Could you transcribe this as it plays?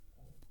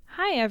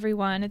Hi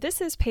everyone, this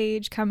is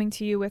Paige coming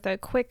to you with a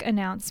quick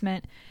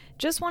announcement.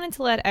 Just wanted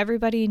to let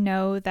everybody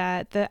know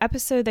that the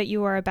episode that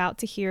you are about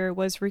to hear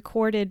was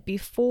recorded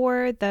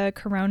before the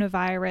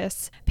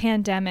coronavirus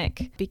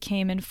pandemic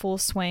became in full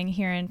swing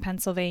here in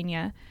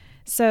Pennsylvania.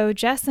 So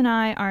Jess and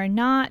I are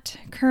not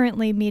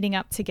currently meeting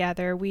up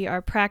together. We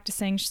are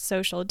practicing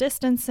social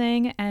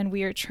distancing and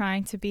we are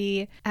trying to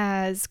be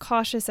as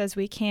cautious as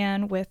we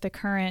can with the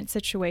current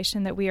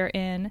situation that we are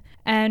in.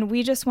 And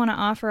we just want to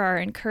offer our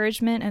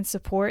encouragement and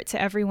support to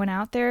everyone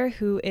out there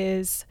who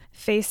is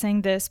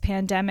facing this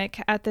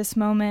pandemic at this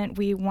moment.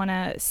 We want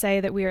to say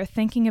that we are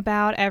thinking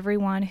about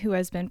everyone who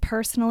has been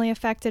personally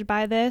affected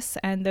by this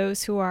and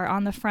those who are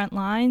on the front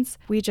lines.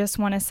 We just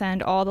want to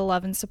send all the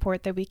love and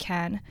support that we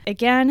can.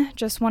 Again,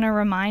 just want to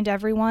remind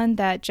everyone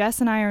that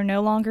Jess and I are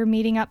no longer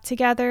meeting up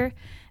together,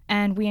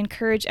 and we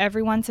encourage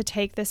everyone to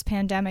take this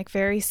pandemic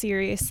very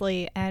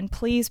seriously and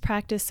please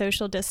practice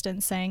social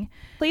distancing.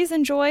 Please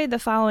enjoy the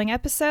following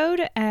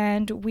episode,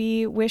 and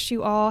we wish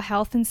you all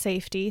health and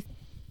safety.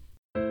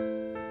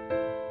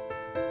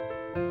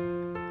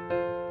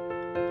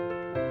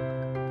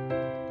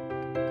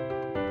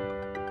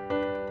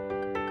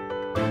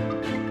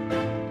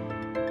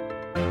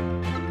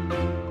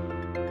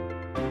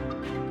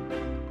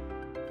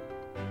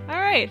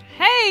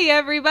 Hey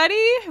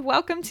everybody,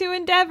 welcome to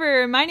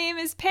Endeavor. My name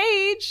is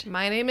Paige.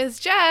 My name is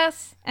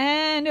Jess.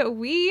 And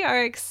we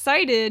are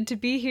excited to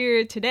be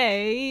here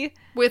today.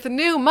 With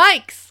new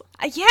mics.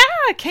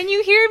 Yeah, can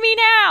you hear me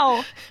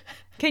now?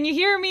 Can you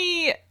hear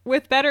me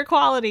with better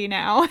quality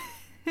now?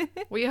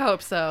 We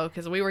hope so,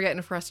 because we were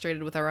getting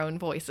frustrated with our own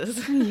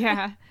voices.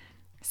 Yeah.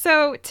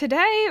 So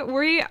today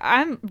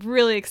I'm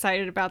really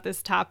excited about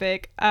this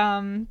topic.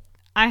 I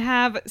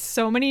have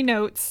so many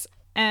notes.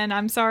 And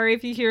I'm sorry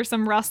if you hear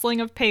some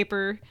rustling of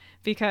paper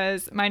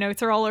because my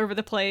notes are all over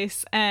the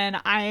place and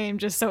I am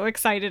just so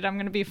excited. I'm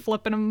going to be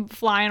flipping them,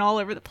 flying all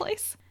over the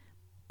place.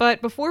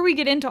 But before we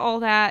get into all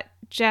that,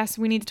 Jess,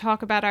 we need to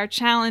talk about our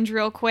challenge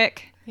real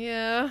quick.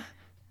 Yeah.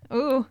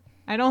 Ooh,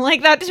 I don't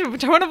like that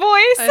tone of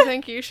voice. I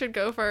think you should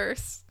go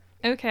first.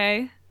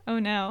 Okay. Oh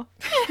no.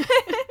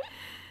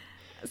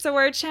 So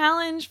our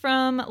challenge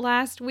from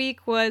last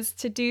week was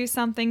to do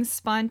something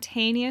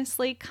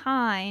spontaneously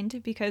kind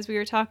because we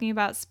were talking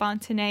about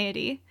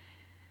spontaneity.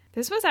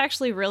 This was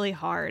actually really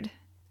hard.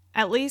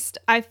 At least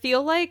I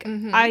feel like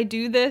I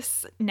do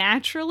this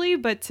naturally,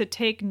 but to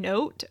take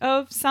note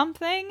of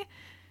something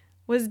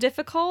was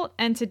difficult,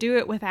 and to do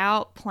it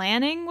without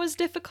planning was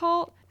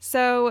difficult.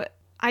 So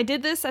I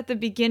did this at the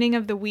beginning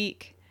of the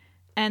week.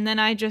 And then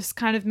I just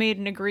kind of made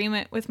an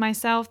agreement with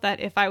myself that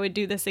if I would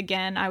do this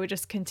again, I would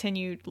just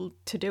continue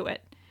to do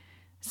it.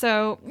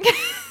 So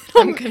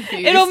I'm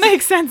confused. It'll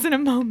make sense in a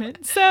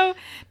moment. So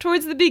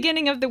towards the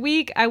beginning of the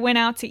week, I went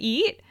out to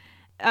eat.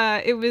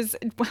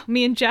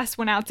 Me and Jess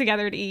went out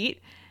together to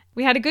eat.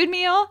 We had a good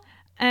meal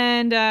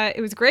and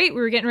it was great. We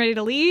were getting ready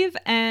to leave.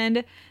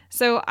 And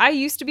so I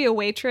used to be a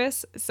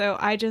waitress. So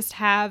I just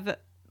have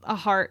a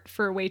heart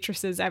for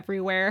waitresses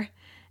everywhere.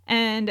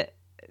 And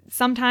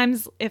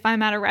sometimes if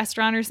I'm at a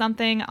restaurant or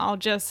something,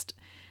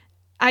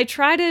 I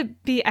try to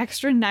be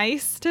extra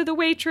nice to the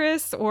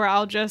waitress, or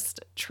I'll just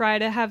try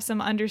to have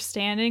some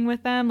understanding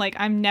with them. Like,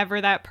 I'm never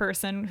that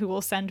person who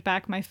will send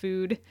back my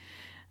food.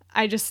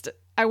 I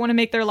want to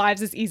make their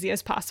lives as easy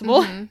as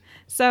possible. Mm-hmm.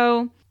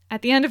 So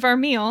at the end of our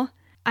meal,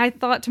 I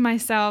thought to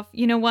myself,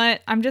 you know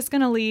what? I'm just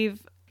going to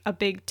leave a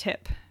big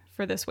tip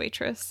for this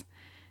waitress.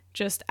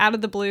 Just out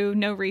of the blue,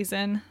 no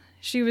reason.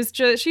 She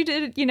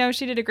did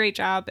a great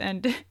job,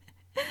 and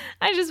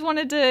I just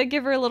wanted to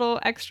give her a little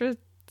extra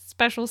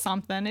special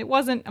something. It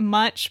wasn't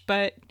much,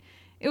 but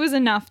it was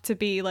enough to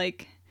be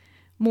like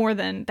more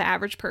than the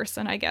average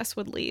person, I guess,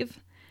 would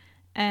leave.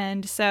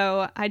 And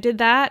so I did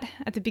that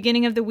at the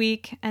beginning of the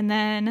week, and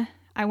then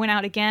I went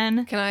out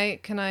again. Can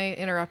I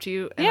interrupt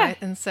you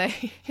and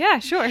say? Yeah,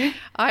 sure.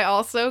 I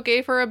also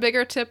gave her a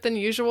bigger tip than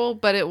usual,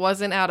 but it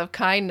wasn't out of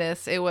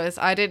kindness. It was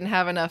I didn't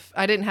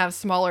have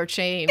smaller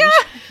change.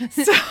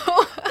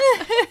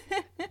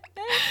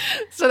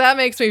 So that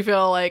makes me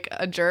feel like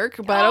a jerk,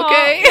 but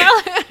okay.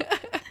 Well,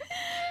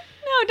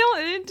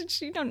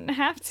 you don't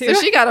have to.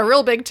 So she got a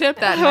real big tip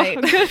that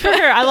night. Good for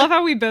her. I love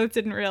how we both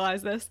didn't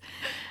realize this.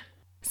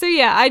 So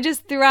yeah,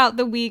 throughout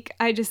the week,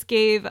 I just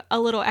gave a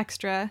little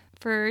extra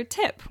for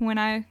tip when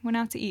I went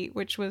out to eat,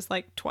 which was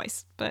like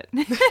twice, but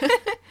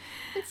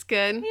it's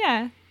good.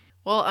 Yeah.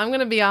 Well, I'm going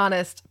to be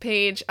honest,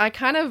 Paige, I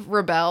kind of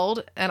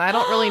rebelled, and I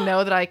don't really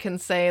know that I can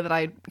say that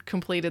I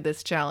completed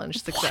this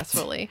challenge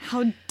successfully.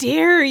 What? How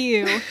dare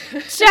you?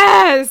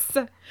 Jess!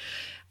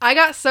 I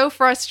got so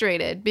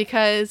frustrated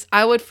because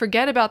I would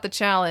forget about the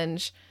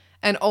challenge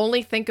and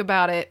only think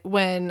about it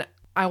when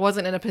I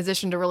wasn't in a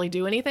position to really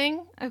do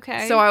anything.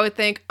 Okay. So I would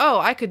think, oh,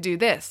 I could do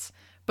this.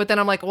 But then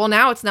I'm like, well,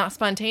 now it's not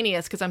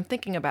spontaneous because I'm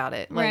thinking about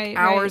it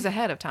hours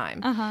ahead of time.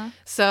 Uh-huh.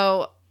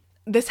 So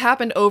this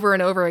happened over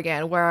and over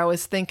again where I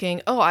was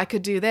thinking, oh, I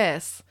could do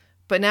this,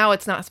 but now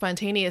it's not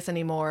spontaneous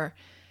anymore.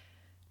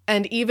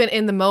 And even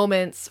in the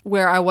moments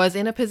where I was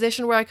in a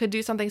position where I could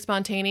do something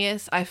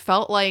spontaneous, I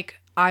felt like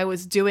I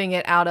was doing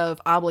it out of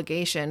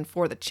obligation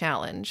for the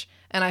challenge.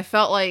 And I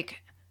felt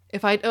like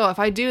if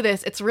I do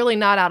this, it's really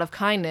not out of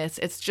kindness.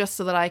 It's just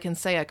so that I can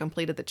say I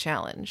completed the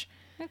challenge.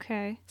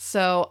 Okay.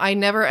 So I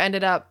never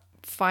ended up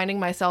finding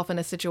myself in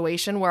a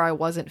situation where I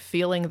wasn't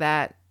feeling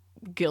that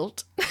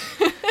guilt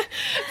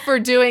for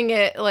doing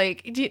it.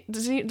 Like,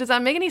 does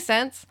that make any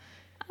sense?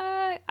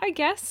 I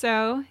guess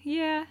so.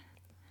 Yeah.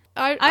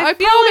 I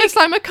feel promise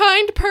I'm a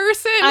kind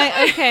person.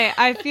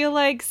 I feel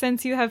like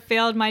since you have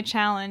failed my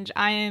challenge,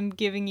 I am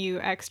giving you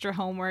extra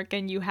homework,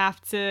 and you have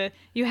to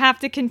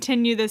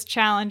continue this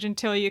challenge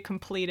until you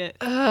complete it,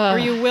 or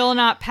you will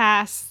not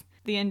pass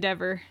the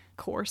Endeavor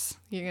course.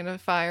 You're gonna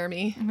fire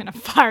me. I'm gonna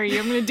fire you.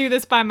 I'm gonna do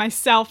this by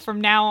myself from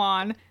now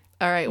on.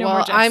 All right. No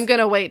Well, I'm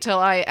gonna wait till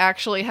I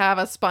actually have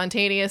a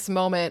spontaneous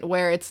moment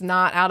where it's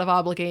not out of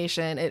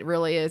obligation. It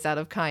really is out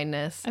of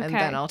kindness, and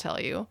then I'll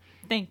tell you.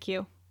 Thank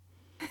you.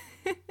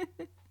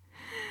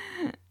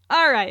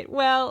 All right,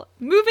 well,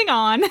 moving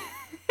on.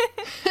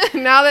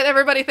 Now that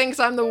everybody thinks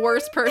I'm the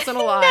worst person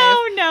alive.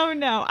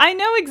 No. I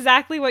know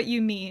exactly what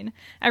you mean.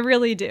 I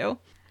really do.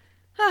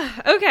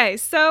 Okay,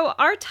 so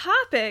our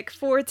topic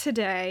for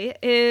today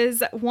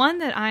is one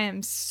that I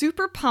am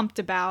super pumped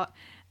about.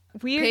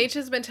 Paige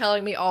has been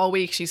telling me all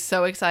week she's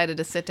so excited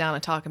to sit down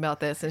and talk about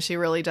this, and she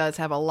really does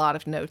have a lot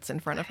of notes in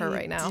front of her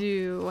right now.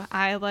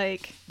 I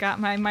got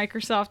my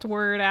Microsoft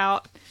Word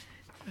out.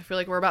 I feel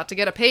like we're about to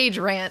get a Paige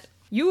rant.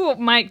 You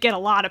might get a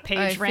lot of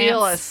Paige rants. I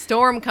feel a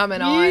storm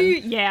coming on.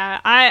 Yeah,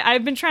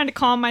 I've been trying to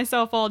calm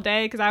myself all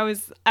day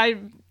because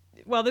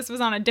this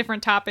was on a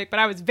different topic, but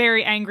I was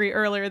very angry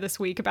earlier this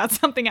week about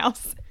something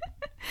else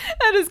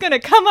that is going to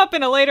come up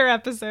in a later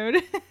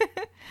episode.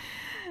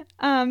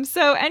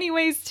 So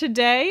anyways,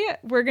 today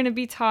we're going to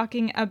be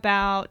talking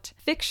about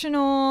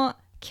fictional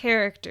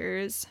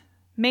characters,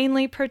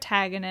 mainly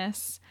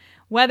protagonists,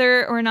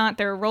 whether or not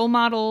they're role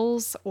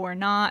models or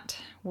not.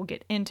 We'll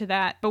get into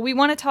that. But we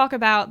want to talk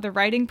about the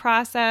writing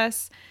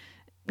process,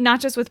 not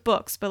just with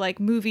books, but like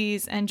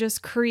movies, and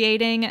just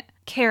creating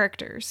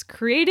characters,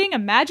 creating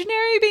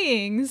imaginary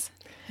beings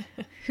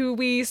who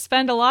we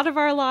spend a lot of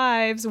our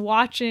lives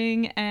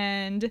watching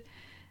and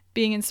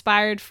being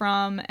inspired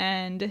from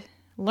and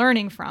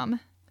learning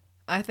from.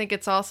 I think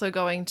it's also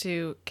going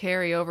to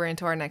carry over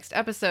into our next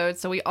episode.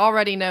 So we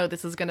already know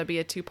this is going to be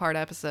a 2-part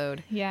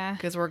episode. Yeah.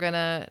 Because we're going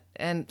to,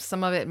 and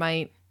some of it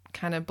might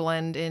kind of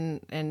blend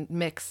in and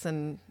mix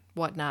and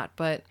whatnot.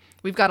 But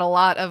we've got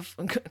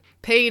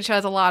Paige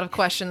has a lot of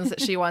questions that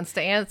she wants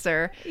to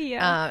answer.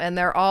 Yeah. And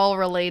they're all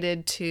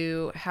related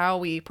to how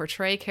we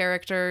portray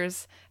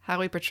characters, how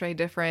we portray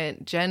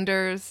different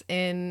genders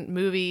in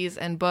movies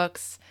and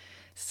books.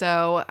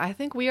 So I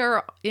think we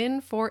are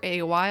in for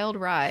a wild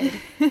ride.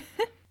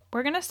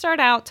 We're going to start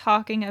out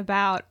talking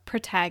about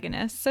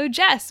protagonists. So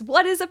Jess,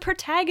 what is a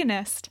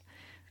protagonist?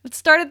 Let's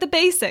start at the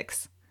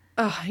basics.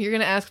 Oh, you're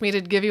going to ask me to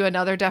give you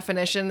another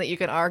definition that you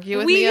can argue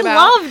with me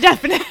about? We love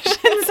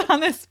definitions on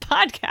this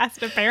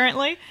podcast,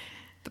 apparently.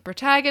 The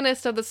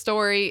protagonist of the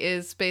story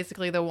is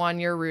basically the one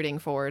you're rooting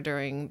for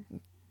during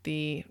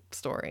the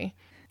story.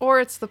 Or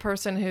it's the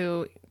person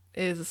who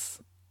is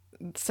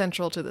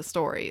central to the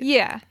story.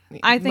 Yeah.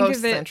 I think most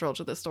of it central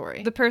to the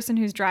story. The person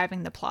who's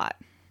driving the plot.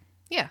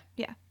 Yeah.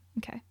 Yeah.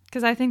 Okay.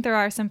 Because I think there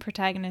are some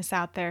protagonists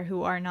out there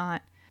who are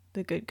not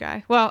the good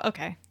guy. Well,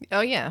 okay.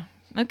 Oh, yeah.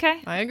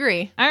 Okay. I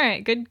agree. All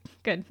right. Good.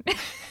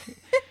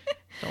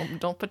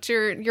 Don't put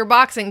your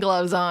boxing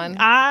gloves on.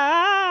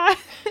 I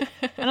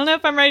don't know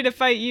if I'm ready to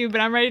fight you, but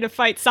I'm ready to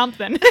fight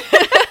something.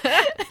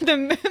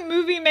 The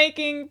movie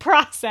making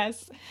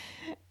process,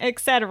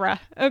 etc.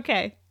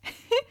 Okay.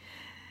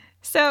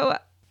 So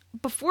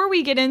before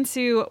we get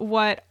into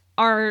what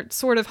our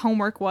sort of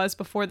homework was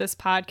before this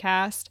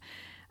podcast,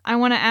 I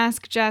want to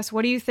ask Jess,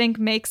 what do you think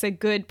makes a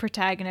good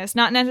protagonist?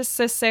 Not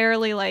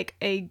necessarily like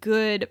a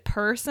good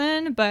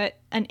person, but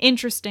an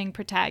interesting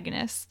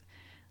protagonist.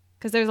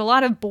 Because there's a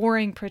lot of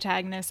boring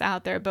protagonists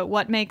out there, but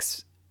what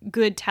makes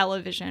good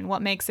television?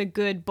 What makes a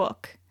good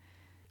book?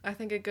 I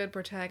think a good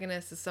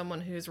protagonist is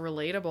someone who's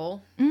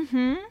relatable.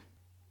 Mm-hmm.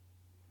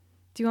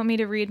 Do you want me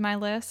to read my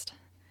list?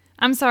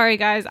 I'm sorry,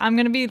 guys. I'm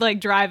going to be like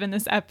driving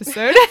this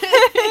episode.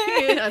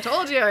 I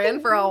told you, you're in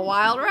for a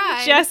wild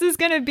ride. Jess is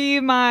going to be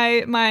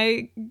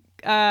my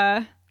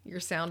your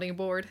sounding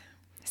board.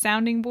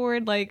 Sounding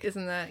board? Like,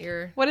 isn't that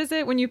your... What is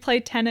it when you play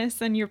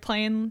tennis and you're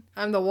playing...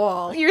 I'm the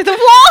wall. You're the wall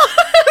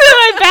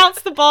that I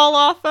bounce the ball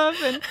off of.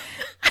 And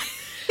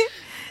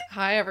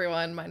Hi,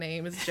 everyone. My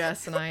name is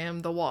Jess, and I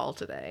am the wall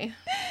today.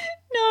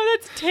 No,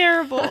 that's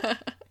terrible.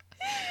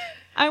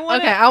 I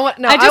want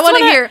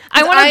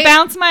to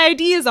bounce my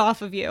ideas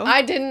off of you.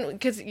 I didn't,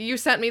 because you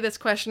sent me this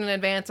question in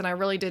advance, and I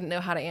really didn't know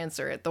how to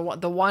answer it. The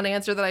one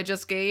answer that I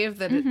just gave,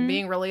 that it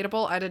being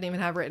relatable, I didn't even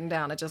have written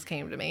down. It just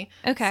came to me.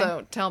 Okay.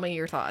 So tell me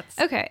your thoughts.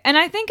 Okay. And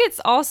I think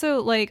it's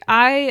also like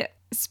I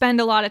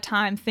spend a lot of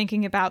time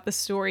thinking about the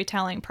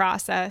storytelling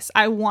process.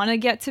 I want to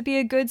get to be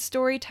a good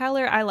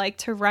storyteller. I like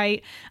to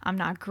write. I'm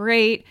not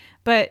great,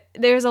 but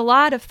there's a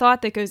lot of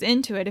thought that goes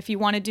into it if you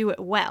want to do it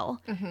well.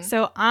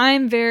 So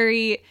I'm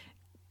very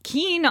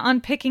keen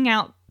on picking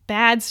out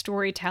bad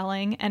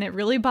storytelling, and it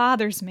really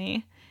bothers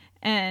me.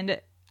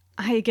 And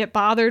I get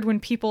bothered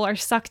when people are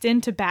sucked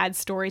into bad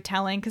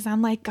storytelling because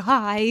I'm like,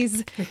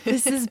 guys,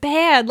 this is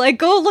bad. Like,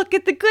 go look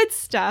at the good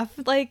stuff.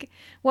 Like,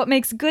 what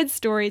makes good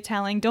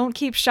storytelling? Don't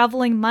keep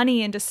shoveling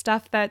money into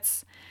stuff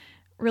that's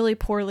really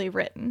poorly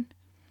written.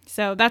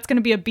 So that's going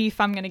to be a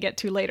beef I'm going to get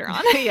to later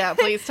on. Yeah,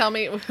 please tell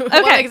me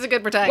what makes a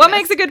good protagonist. What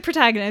makes a good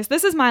protagonist?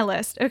 This is my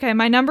list. Okay,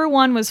 my number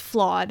one was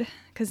flawed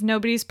because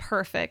nobody's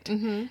perfect.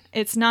 Mm-hmm.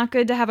 It's not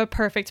good to have a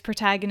perfect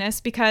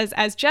protagonist because,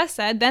 as Jess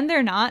said, then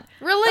they're not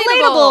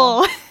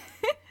Relatable.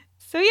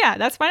 So yeah,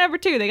 that's my number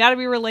two. They got to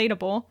be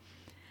relatable.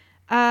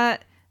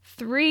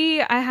 Three,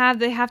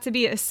 they have to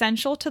be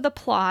essential to the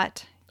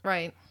plot.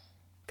 Right.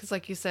 Because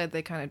like you said,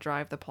 they kind of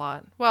drive the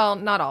plot. Well,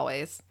 not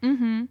always.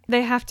 Mm-hmm.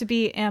 They have to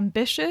be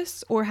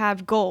ambitious or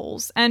have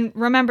goals. And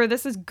remember,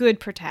 this is good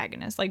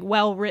protagonists, like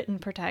well-written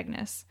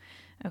protagonists.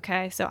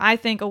 Okay, so I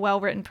think a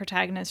well-written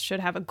protagonist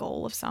should have a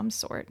goal of some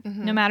sort,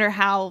 no matter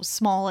how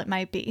small it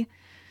might be.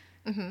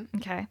 Mm-hmm.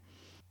 Okay.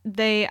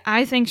 They,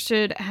 I think,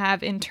 should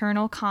have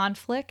internal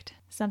conflict,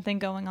 something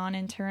going on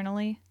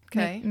internally.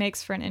 Okay.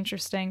 Makes for an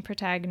interesting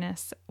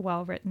protagonist,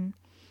 well-written.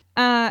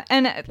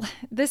 And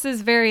this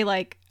is very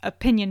like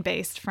opinion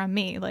based from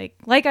me.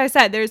 Like I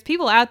said, there's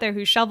people out there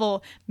who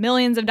shovel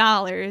millions of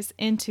dollars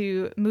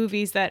into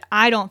movies that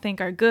I don't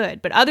think are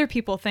good, but other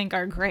people think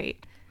are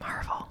great.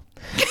 Marvel.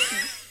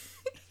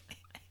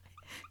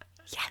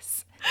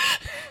 Yes.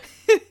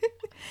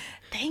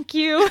 Thank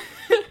you.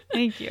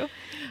 Thank you.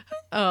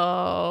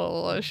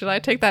 Oh, should I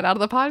take that out of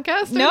the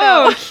podcast?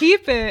 No,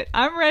 keep it.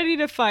 I'm ready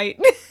to fight.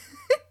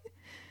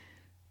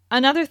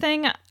 Another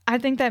thing I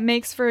think that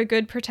makes for a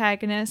good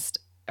protagonist,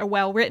 a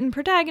well-written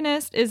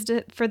protagonist, is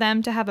for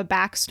them to have a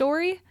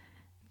backstory,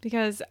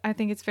 because I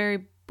think it's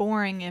very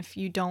boring if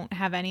you don't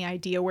have any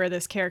idea where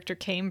this character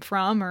came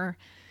from or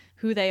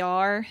who they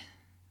are,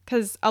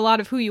 because a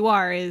lot of who you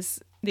are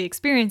is the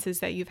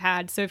experiences that you've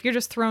had. So if you're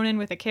just thrown in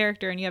with a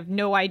character and you have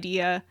no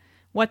idea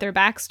what their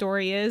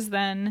backstory is,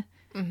 then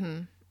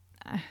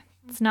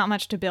it's not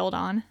much to build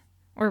on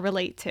or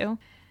relate to.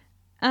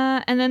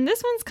 And then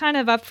this one's kind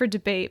of up for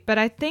debate, but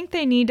I think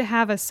they need to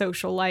have a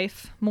social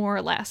life, more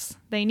or less.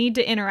 They need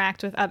to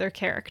interact with other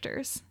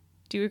characters.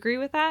 Do you agree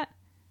with that?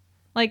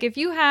 Like, if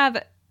you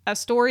have a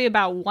story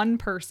about one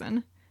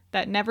person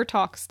that never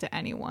talks to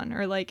anyone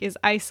or, like, is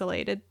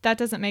isolated, that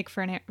doesn't make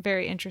for a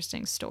very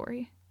interesting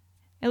story.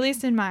 At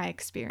least in my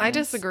experience. I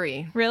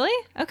disagree.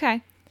 Really?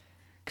 Okay.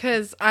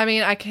 Because, I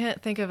mean, I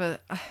can't think of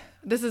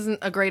this isn't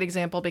a great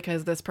example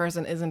because this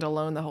person isn't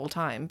alone the whole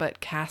time, but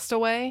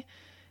Castaway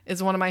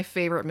is one of my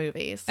favorite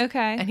movies.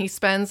 Okay. And he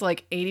spends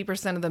like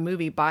 80% of the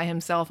movie by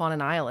himself on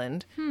an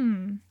island.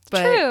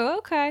 But, true.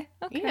 Okay.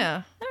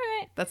 Yeah. All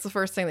right. That's the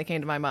first thing that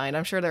came to my mind.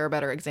 I'm sure there are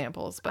better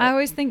examples. But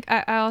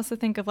I also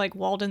think of like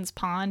Walden's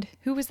Pond.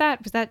 Who was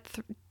that? Was that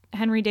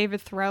Henry David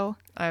Thoreau?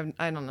 I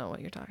don't know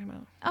what you're talking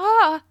about.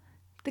 Ah,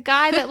 the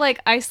guy that like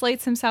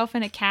isolates himself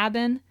in a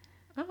cabin.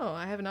 Oh,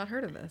 I have not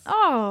heard of this.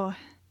 Oh.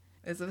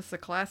 Is this a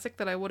classic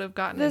that I would have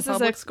gotten in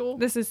public school?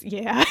 This is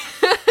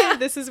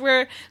this is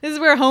where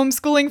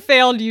homeschooling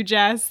failed you,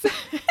 Jess.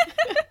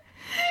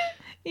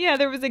 Yeah,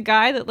 there was a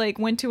guy that like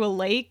went to a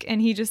lake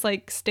and he just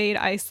like stayed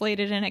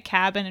isolated in a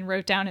cabin and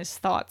wrote down his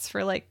thoughts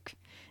for like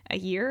a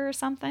year or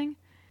something.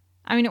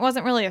 I mean, it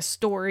wasn't really a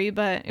story,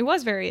 but it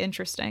was very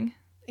interesting.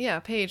 Yeah,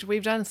 Paige,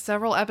 we've done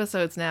several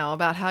episodes now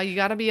about how you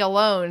got to be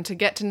alone to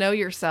get to know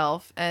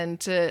yourself and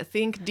to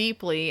think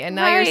deeply. And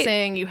now you're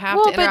saying you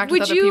have to interact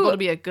with other people to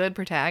be a good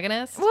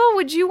protagonist? Well,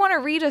 would you want to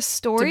read a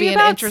story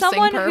about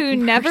someone who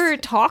never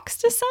talks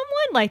to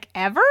someone, like,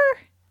 ever?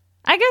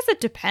 I guess it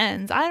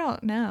depends. I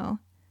don't know.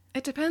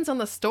 It depends on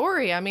the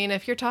story. I mean,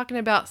 if you're talking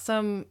about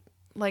some,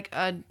 like,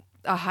 a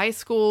high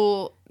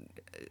school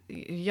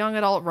young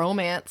adult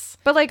romance.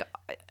 But, like...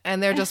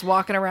 And they're just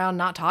walking around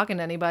not talking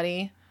to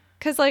anybody.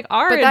 Because, like,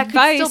 our advice... But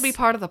that could still be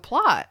part of the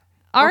plot.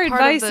 Our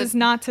advice is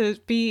not to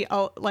be,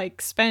 like,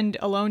 spend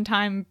alone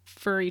time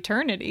for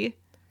eternity.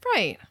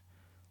 Right.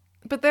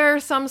 But there are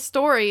some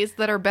stories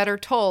that are better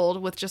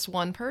told with just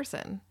one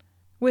person.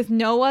 With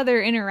no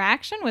other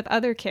interaction with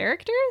other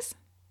characters?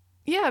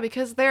 Yeah,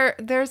 because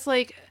there's,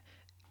 like...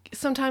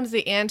 Sometimes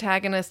the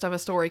antagonist of a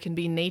story can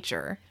be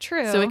nature.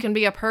 True. So it can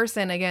be a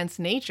person against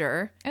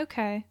nature.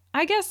 Okay.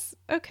 I guess,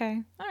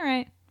 okay. All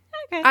right.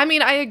 Okay. I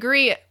mean, I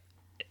agree.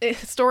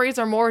 Stories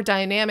are more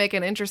dynamic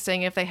and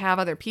interesting if they have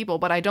other people,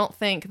 but I don't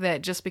think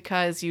that just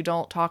because you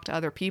don't talk to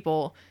other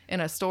people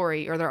in a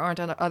story or there aren't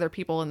other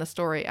people in the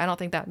story, I don't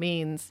think that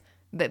means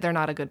that they're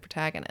not a good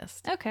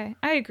protagonist. Okay.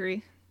 I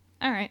agree.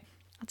 All right.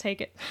 I'll take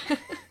it.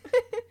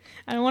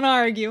 I don't want to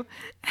argue.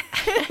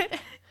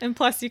 And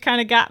plus, you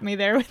kind of got me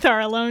there with our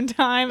alone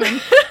time,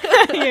 and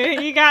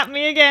you got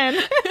me again.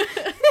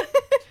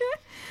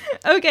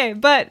 Okay,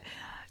 but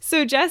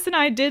so Jess and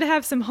I did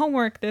have some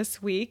homework this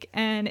week,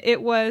 and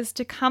it was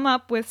to come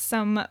up with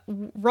some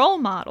role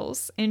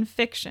models in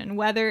fiction,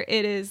 whether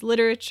it is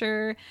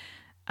literature,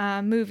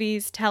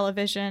 movies,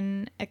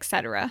 television,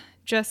 etc.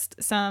 Just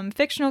some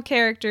fictional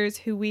characters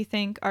who we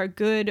think are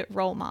good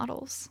role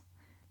models.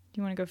 Do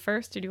you want to go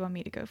first, or do you want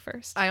me to go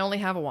first? I only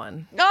have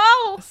one.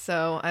 Oh!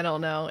 So I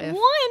don't know if...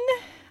 One?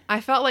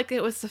 I felt like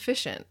it was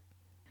sufficient.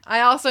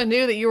 I also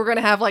knew that you were going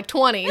to have like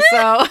 20,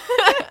 so...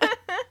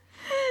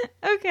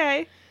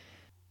 Okay.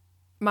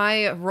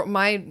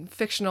 My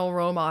fictional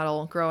role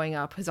model growing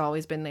up has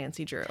always been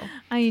Nancy Drew.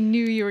 I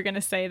knew you were going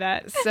to say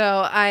that.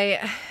 So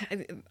I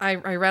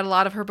read a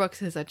lot of her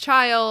books as a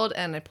child,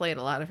 and I played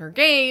a lot of her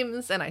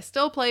games, and I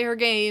still play her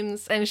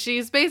games, and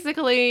she's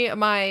basically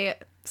my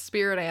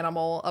spirit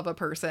animal of a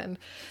person.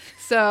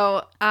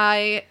 So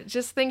I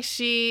just think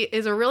she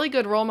is a really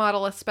good role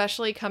model,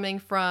 especially coming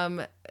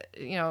from,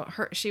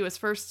 she was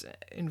first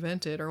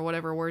invented, or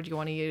whatever word you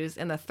want to use,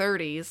 in the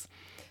 30s,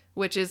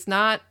 which is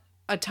not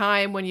a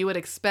time when you would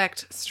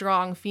expect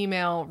strong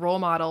female role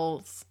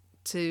models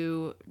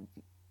to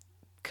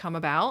come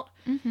about.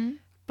 Mm-hmm.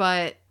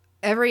 But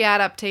every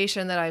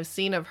adaptation that I've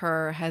seen of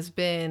her has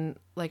been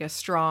like a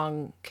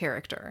strong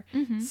character.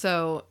 Mm-hmm.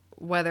 So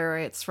whether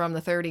it's from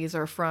the 30s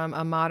or from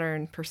a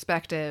modern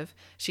perspective,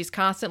 she's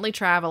constantly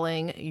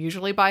traveling,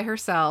 usually by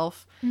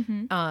herself.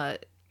 Mm-hmm.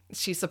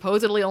 She's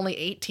supposedly only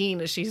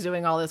 18 as she's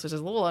doing all this, which is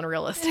a little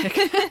unrealistic.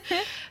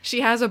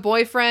 She has a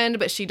boyfriend,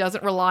 but she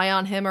doesn't rely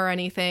on him or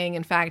anything.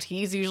 In fact,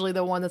 he's usually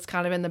the one that's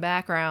kind of in the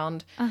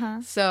background.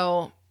 Uh-huh.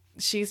 So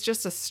she's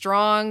just a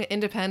strong,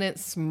 independent,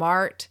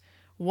 smart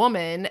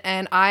woman.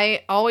 And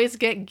I always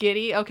get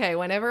giddy. Okay,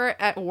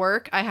 whenever at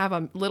work I have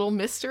a little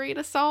mystery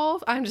to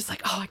solve, I'm just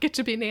like, oh, I get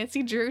to be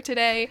Nancy Drew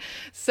today.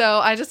 So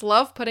I just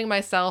love putting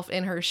myself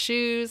in her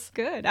shoes.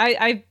 Good.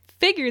 I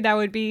figured that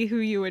would be who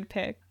you would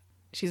pick.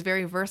 She's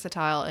very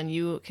versatile, and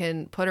you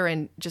can put her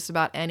in just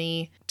about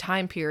any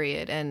time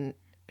period, and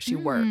she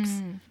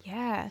works.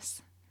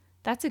 Yes.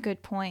 That's a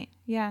good point.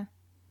 Yeah.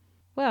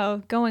 Well,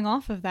 going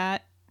off of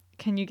that,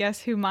 can you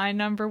guess who my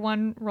number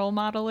one role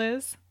model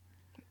is?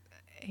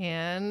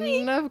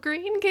 Anne of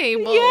Green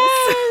Gables.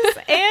 Yes,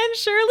 Anne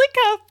Shirley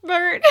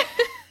Cuthbert.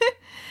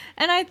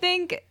 And I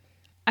think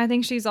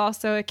she's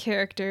also a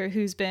character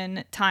who's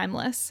been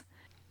timeless.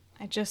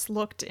 I just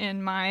looked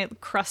in my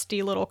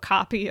crusty little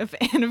copy of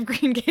Anne of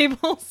Green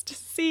Gables to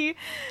see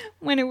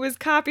when it was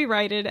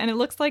copyrighted, and it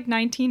looks like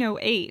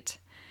 1908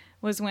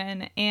 was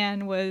when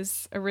Anne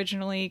was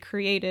originally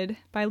created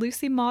by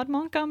Lucy Maud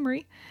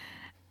Montgomery.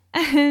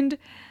 And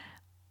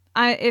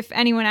if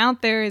anyone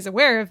out there is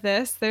aware of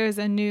this, there's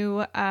a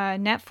new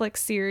Netflix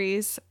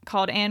series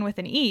called Anne with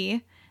an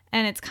E,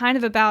 and it's kind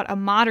of about a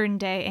modern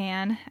day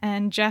Anne,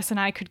 and Jess and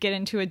I could get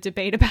into a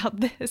debate about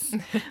this,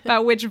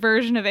 about which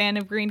version of Anne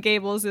of Green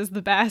Gables is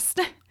the best.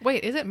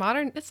 Wait, is it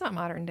modern? It's not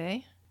modern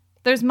day.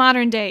 There's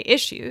modern day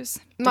issues.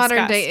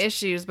 Modern day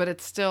issues, but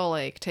it still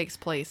like takes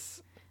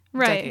place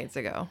decades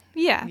ago.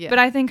 Yeah, but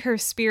I think her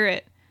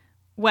spirit,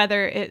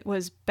 whether it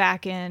was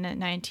back in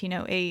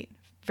 1908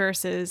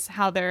 versus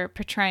how they're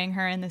portraying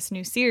her in this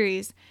new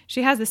series,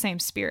 she has the same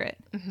spirit.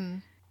 Mm-hmm.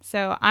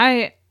 So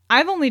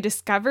I've only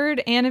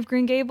discovered Anne of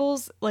Green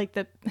Gables like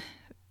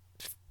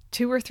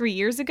 2 or 3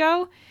 years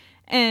ago,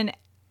 and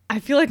I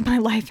feel like my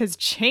life has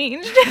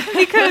changed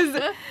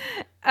because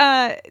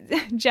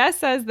Jess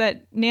says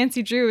that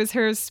Nancy Drew is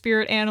her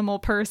spirit animal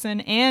person,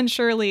 and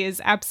Shirley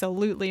is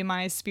absolutely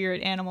my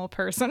spirit animal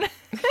person.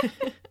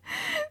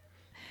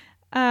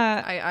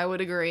 I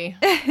would agree.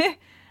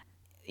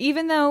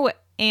 Even though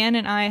Anne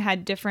and I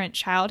had different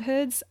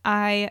childhoods,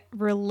 I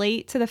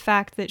relate to the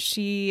fact that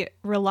she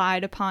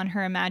relied upon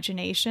her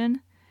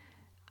imagination.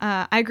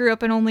 I grew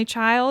up an only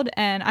child,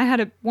 and I had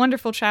a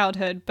wonderful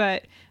childhood,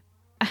 but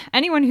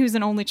anyone who's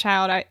an only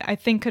child, I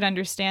think, could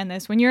understand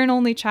this. When you're an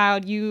only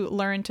child, you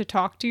learn to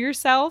talk to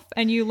yourself,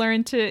 and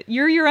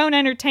you're your own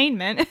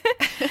entertainment.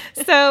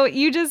 So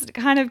you just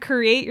kind of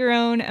create your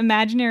own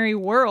imaginary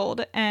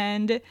world,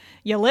 and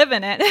you live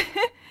in it.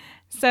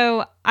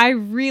 So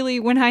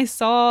when I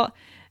saw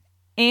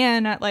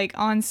Anne like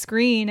on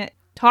screen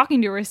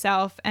talking to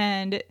herself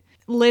and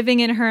living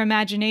in her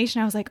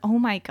imagination, I was like, oh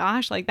my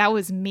gosh, like that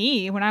was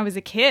me when I was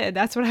a kid.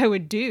 That's what I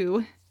would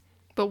do.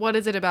 But what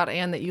is it about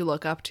Anne that you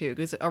look up to?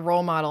 Because a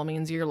role model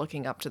means you're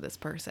looking up to this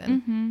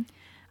person. Mm-hmm.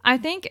 I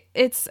think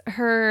it's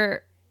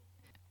her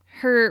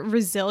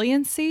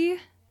resiliency.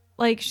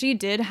 Like she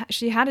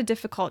had a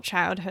difficult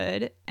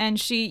childhood,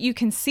 and you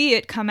can see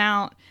it come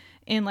out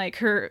in like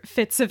her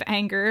fits of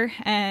anger,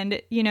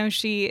 and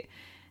she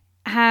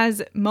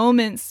has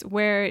moments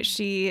where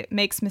she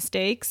makes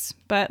mistakes,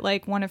 but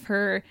like one of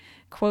her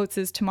quotes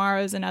is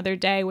 "Tomorrow's another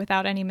day"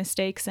 without any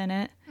mistakes in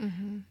it.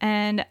 Mm-hmm.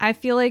 And I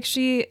feel like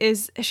she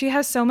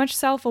has so much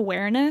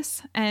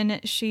self-awareness, and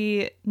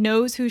she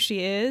knows who she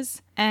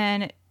is,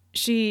 and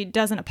she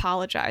doesn't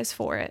apologize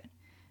for it.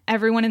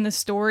 Everyone in the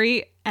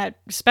story,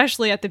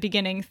 especially at the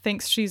beginning,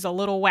 thinks she's a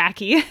little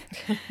wacky,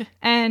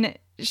 and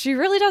she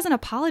really doesn't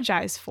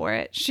apologize for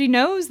it. She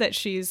knows that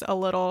she's a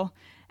little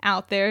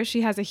out there.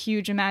 She has a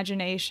huge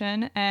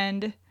imagination,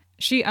 and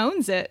she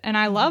owns it, and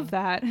I love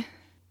that.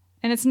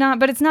 And it's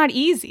not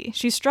easy.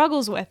 She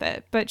struggles with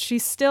it, but she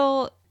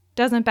still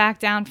doesn't back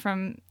down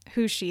from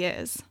who she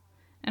is.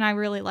 And I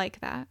really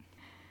like that.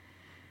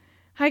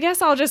 I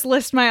guess I'll just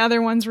list my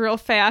other ones real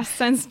fast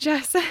since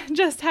Jess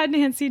just had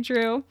Nancy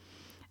Drew.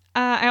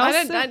 I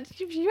also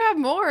you have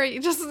more.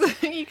 You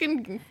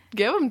can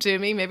give them to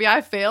me. Maybe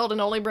I failed in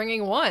only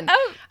bringing one.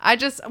 Oh.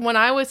 When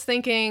I was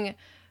thinking,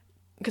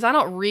 because I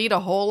don't read a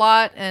whole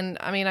lot, and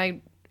I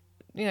mean,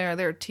 there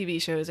are TV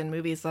shows and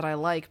movies that I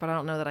like, but I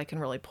don't know that I can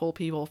really pull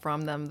people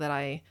from them that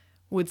I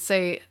would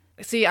say.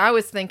 See, I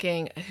was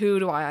thinking, who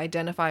do I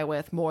identify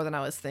with more than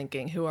I was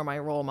thinking, who are my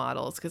role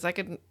models? Because I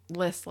could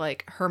list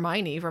like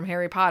Hermione from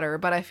Harry Potter,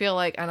 but I feel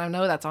like, and I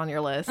know that's on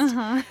your list,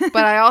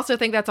 but I also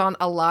think that's on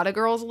a lot of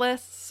girls'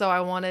 lists. So I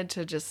wanted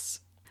to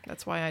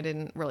that's why I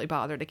didn't really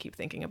bother to keep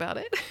thinking about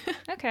it.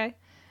 Okay.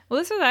 Well,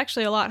 this was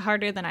actually a lot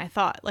harder than I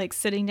thought, like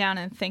sitting down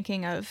and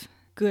thinking of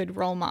good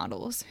role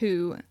models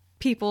who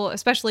people,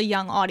 especially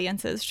young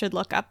audiences, should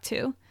look up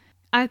to.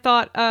 I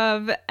thought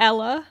of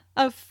Ella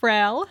of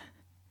Frell.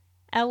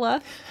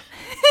 Ella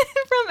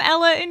from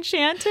Ella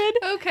Enchanted.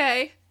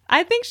 Okay.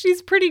 I think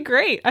she's pretty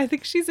great. I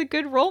think she's a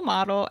good role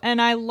model,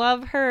 and I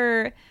love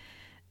her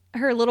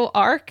little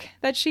arc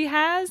that she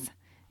has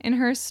in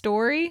her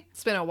story.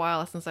 It's been a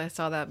while since I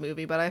saw that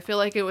movie, but I feel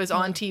like it was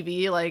on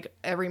TV like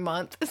every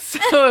month,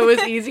 so it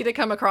was easy to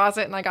come across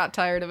it, and I got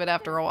tired of it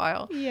after a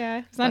while.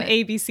 Yeah, it's on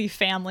ABC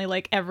Family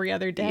like every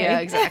other day. Yeah,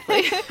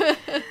 exactly.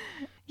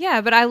 Yeah,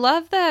 but I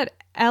love that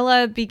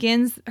Ella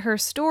begins her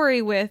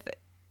story with,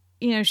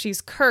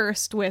 she's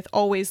cursed with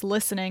always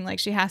listening, like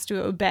she has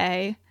to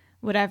obey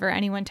whatever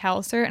anyone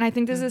tells her. And I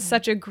think this is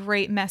such a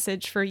great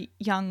message for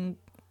young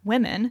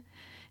women,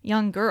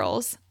 young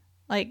girls.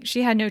 Like,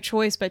 she had no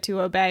choice but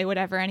to obey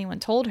whatever anyone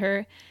told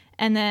her.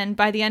 And then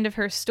by the end of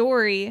her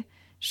story,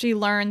 she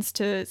learns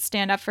to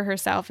stand up for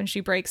herself, and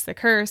she breaks the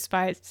curse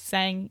by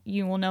saying,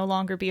 you will no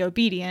longer be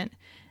obedient.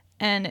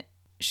 And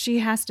she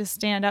has to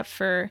stand up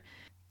for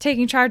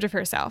taking charge of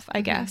herself,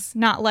 I guess,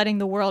 not letting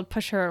the world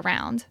push her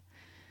around.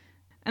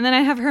 And then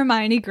I have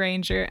Hermione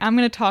Granger. I'm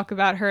going to talk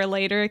about her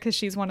later because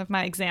she's one of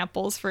my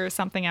examples for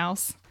something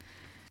else.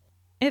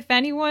 If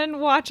anyone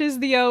watches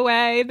the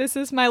OA, this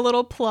is my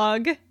little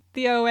plug.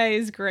 The OA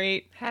is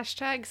great.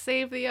 Hashtag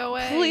save the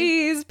OA.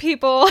 Please,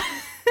 people.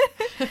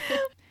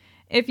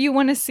 If you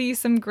want to see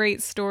some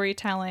great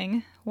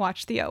storytelling,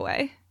 watch the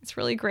OA. It's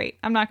really great.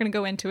 I'm not going to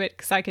go into it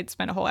because I could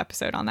spend a whole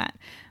episode on that.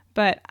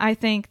 But I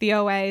think the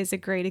OA is a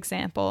great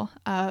example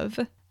of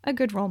a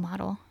good role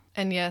model.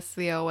 And yes,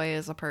 the OA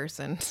is a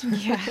person.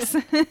 Yes.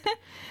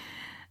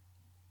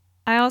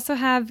 I also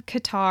have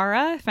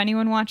Katara. If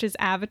anyone watches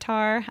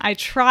Avatar, I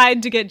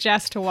tried to get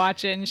Jess to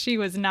watch it and she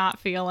was not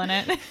feeling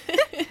it.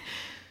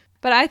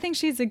 But I think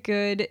she's a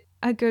good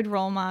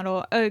role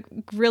model, a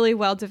really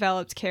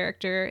well-developed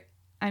character.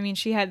 I mean,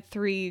 she had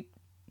 3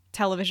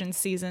 television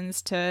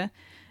seasons to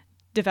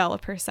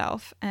develop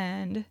herself,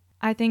 and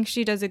I think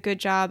she does a good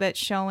job at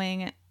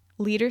showing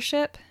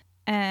leadership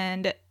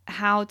and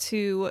how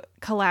to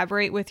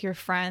collaborate with your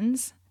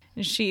friends.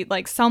 She,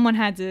 like, someone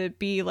had to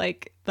be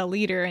like the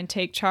leader and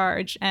take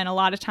charge, and a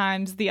lot of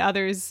times the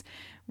others,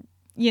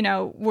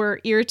 were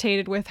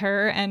irritated with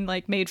her and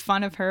like made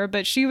fun of her,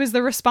 but she was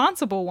the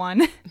responsible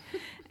one.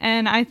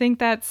 And I think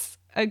that's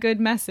a good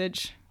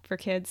message for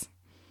kids.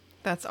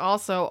 That's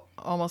also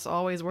almost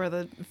always where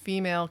the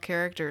female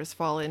characters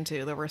fall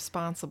into, the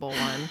responsible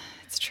one.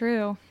 It's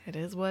true. It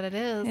is what it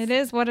is. It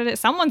is what it is.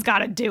 Someone's got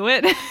to do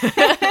it.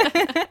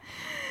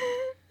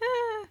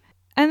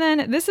 And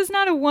then, this is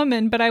not a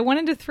woman, but I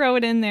wanted to throw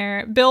it in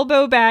there.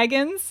 Bilbo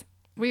Baggins.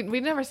 We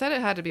never said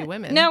it had to be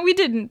women. No, we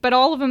didn't, but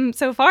all of them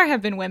so far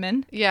have been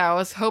women. Yeah, I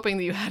was hoping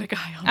that you had a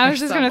guy on I was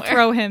just going to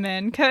throw him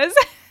in, because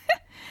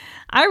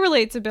I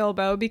relate to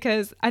Bilbo,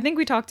 because I think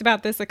we talked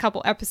about this a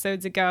couple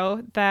episodes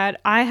ago,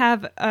 that I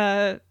have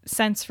a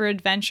sense for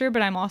adventure,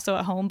 but I'm also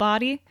a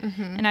homebody.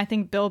 And I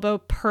think Bilbo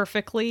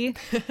perfectly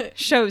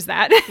shows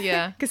that.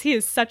 Yeah. Because he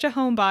is such a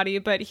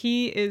homebody, but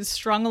he is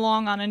strung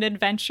along on an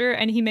adventure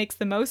and he makes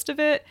the most of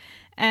it.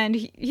 And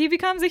he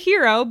becomes a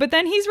hero, but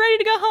then he's ready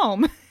to go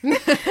home.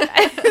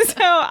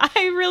 So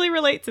I really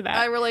relate to that.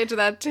 I relate to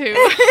that too.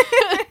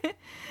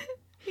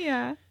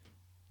 Yeah.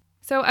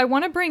 So I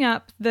want to bring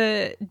up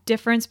the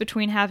difference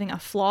between having a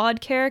flawed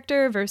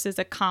character versus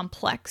a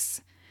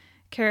complex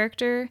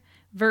character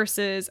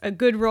versus a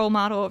good role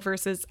model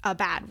versus a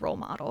bad role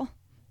model.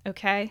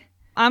 Okay?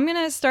 I'm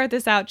going to start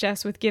this out,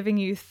 Jess, with giving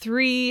you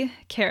 3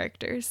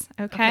 characters.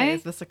 Okay?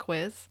 Is this a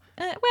quiz?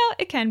 Well,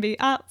 it can be.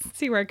 I'll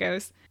see where it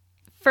goes.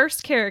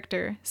 First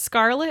character,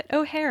 Scarlett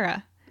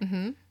O'Hara.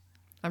 I'm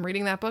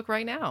reading that book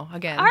right now,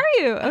 again. Are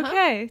you?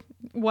 Okay.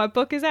 What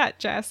book is that,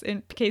 Jess,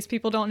 in case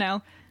people don't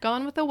know?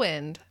 Gone with the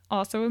Wind.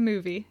 Also a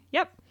movie.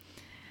 Yep.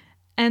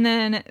 And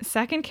then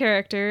second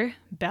character,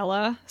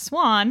 Bella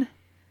Swan.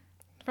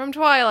 From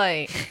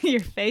Twilight.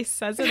 Your face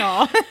says it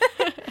all.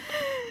 I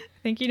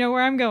think you know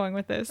where I'm going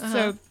with this.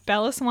 So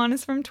Bella Swan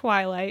is from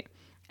Twilight.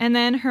 And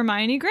then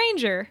Hermione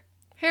Granger.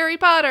 Harry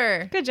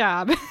Potter. Good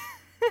job.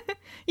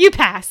 You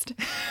passed.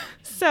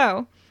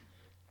 So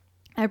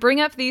I bring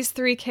up these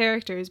 3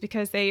 characters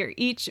because they are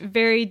each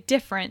very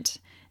different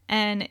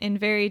and in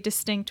very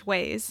distinct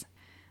ways.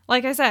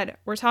 Like I said,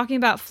 we're talking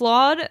about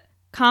flawed,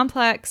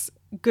 complex,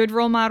 good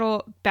role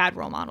model, bad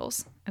role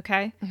models.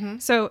 Okay?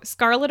 So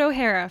Scarlett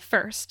O'Hara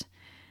first.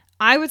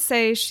 I would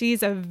say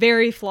she's a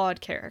very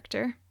flawed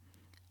character,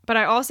 but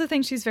I also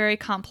think she's very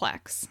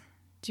complex.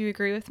 Do you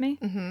agree with me?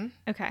 Mm-hmm.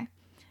 Okay.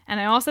 And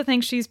I also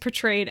think she's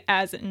portrayed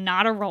as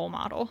not a role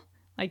model.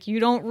 Like,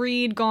 you don't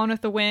read Gone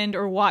with the Wind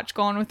or watch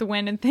Gone with the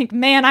Wind and think,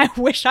 man, I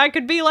wish I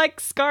could be like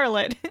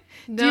Scarlet.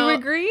 Do you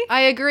agree?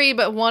 I agree,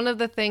 but one of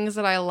the things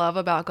that I love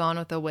about Gone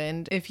with the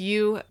Wind, if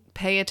you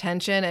pay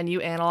attention and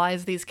you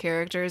analyze these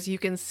characters, you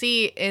can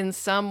see in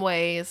some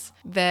ways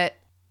that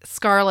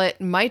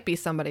Scarlet might be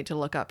somebody to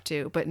look up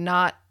to, but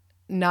not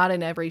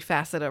in every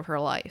facet of her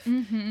life,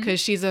 because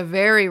she's a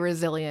very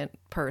resilient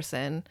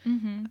person.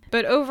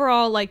 But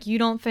overall, like, you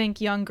don't think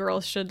young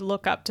girls should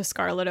look up to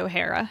Scarlett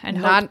O'Hara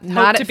and Not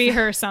hope to be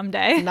her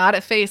someday? Not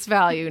at face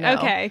value, no.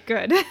 Okay,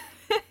 good.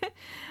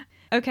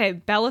 Okay,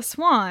 Bella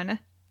Swan,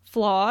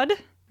 flawed.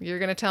 You're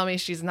going to tell me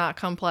she's not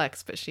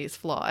complex, but she's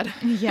flawed.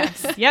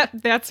 Yes. Yep.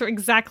 That's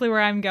exactly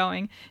where I'm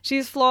going.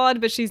 She's flawed,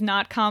 but she's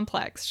not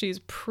complex. She's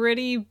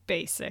pretty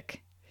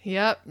basic.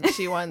 Yep.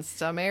 She wants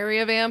to marry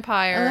a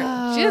vampire.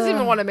 She doesn't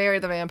even want to marry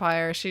the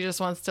vampire. She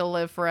just wants to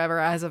live forever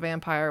as a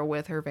vampire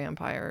with her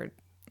vampire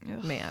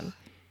man.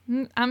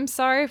 I'm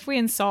sorry if we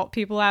insult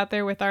people out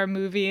there with our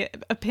movie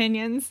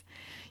opinions.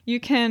 You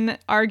can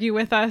argue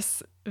with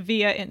us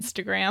via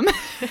Instagram.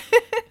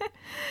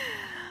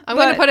 I'm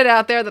going to put it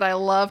out there that I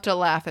love to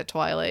laugh at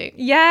Twilight.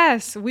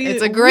 Yes.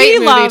 It's a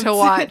great movie to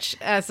watch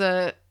as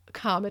a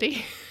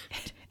comedy.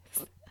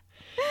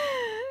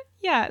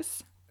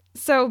 Yes.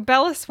 So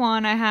Bella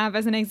Swan I have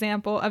as an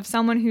example of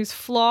someone who's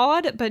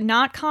flawed but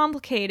not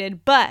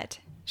complicated, but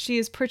she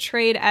is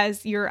portrayed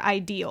as your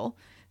ideal.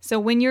 So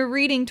when you're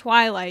reading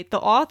Twilight, the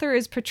author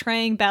is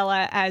portraying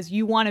Bella as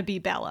you want to be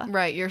Bella.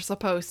 Right, you're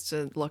supposed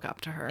to look up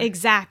to her.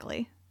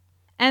 Exactly.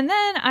 And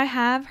then I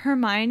have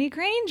Hermione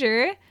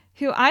Granger,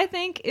 who I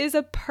think is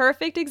a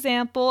perfect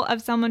example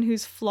of someone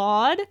who's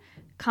flawed,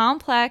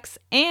 complex,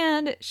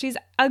 and she's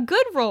a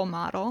good role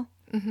model.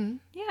 Mm-hmm.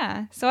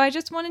 Yeah, so I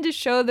just wanted to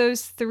show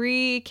those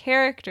three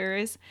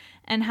characters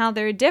and how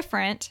they're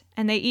different,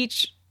 and they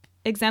each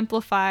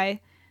exemplify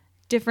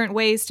different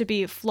ways to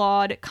be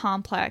flawed,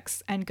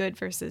 complex, and good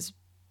versus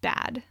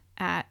bad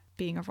at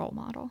being a role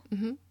model.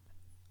 Mm-hmm.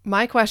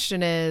 My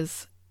question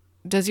is,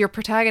 does your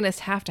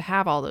protagonist have to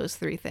have all those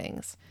three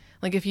things?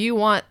 Like, if you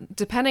want,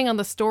 depending on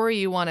the story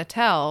you want to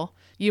tell,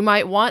 you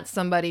might want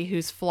somebody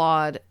who's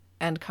flawed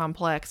and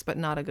complex, but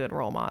not a good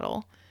role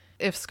model.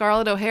 If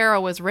Scarlett O'Hara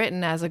was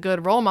written as a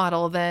good role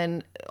model,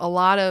 then a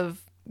lot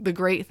of the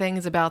great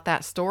things about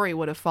that story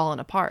would have fallen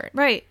apart.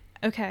 Right.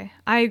 Okay.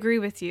 I agree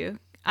with you.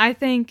 I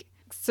think,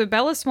 so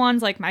Bella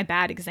Swan's like my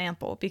bad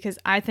example because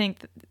I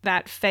think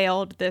that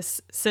failed this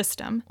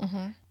system.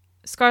 Mm-hmm.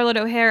 Scarlett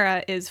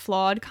O'Hara is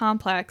flawed,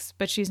 complex,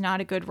 but she's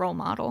not a good role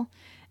model.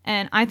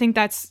 And I think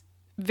that's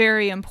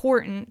very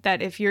important,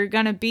 that if you're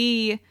going to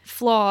be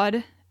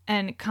flawed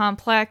and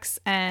complex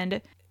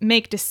and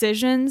make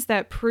decisions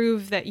that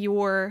prove that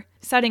you're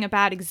setting a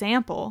bad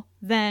example,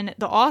 then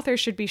the author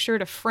should be sure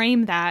to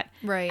frame that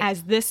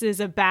as this is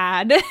a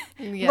bad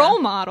role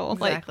model.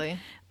 Exactly.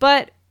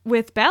 But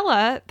with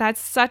Bella,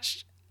 that's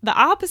such the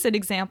opposite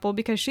example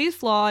because she's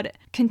flawed,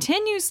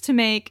 continues to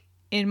make,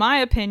 in my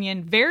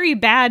opinion, very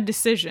bad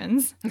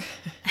decisions.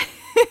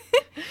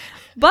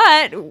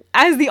 But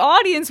as the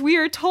audience, we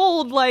are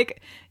told,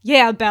 like,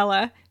 yeah,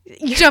 Bella,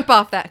 jump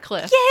off that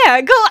cliff.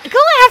 Yeah, go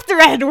after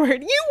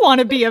Edward. You want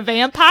to be a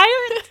vampire?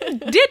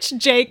 Ditch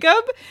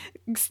Jacob.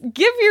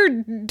 Give your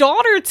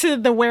daughter to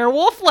the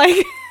werewolf.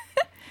 Like,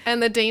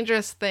 and the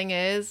dangerous thing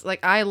is,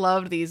 like, I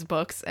loved these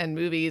books and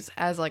movies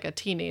as like a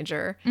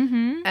teenager,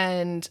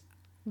 and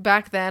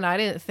back then I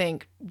didn't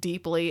think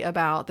deeply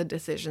about the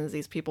decisions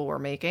these people were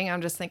making.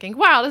 I'm just thinking,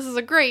 wow, this is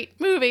a great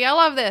movie. I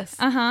love this.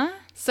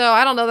 So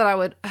I don't know that I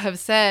would have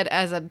said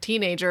as a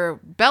teenager,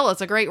 Bella's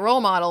a great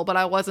role model, but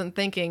I wasn't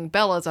thinking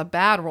Bella's a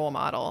bad role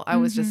model. I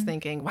was just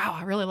thinking, wow,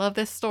 I really love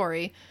this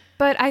story.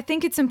 But I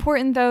think it's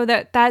important, though,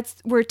 that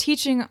we're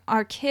teaching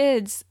our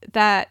kids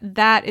that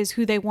is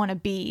who they want to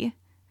be.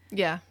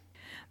 Yeah.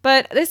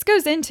 But this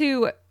goes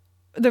into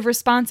the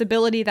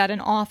responsibility that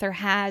an author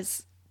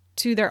has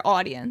to their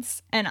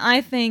audience. And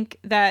I think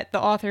that the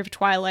author of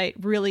Twilight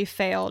really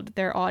failed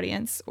their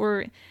audience.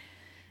 Or,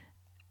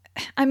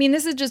 I mean,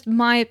 this is just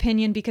my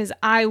opinion because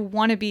I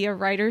want to be a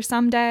writer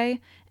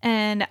someday.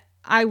 And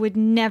I would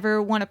never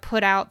want to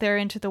put out there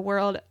into the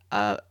world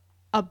a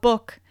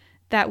book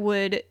that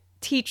would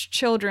teach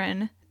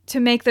children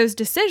to make those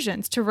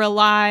decisions, to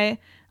rely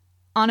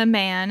on a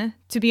man,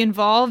 to be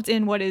involved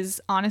in what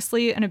is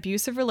honestly an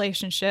abusive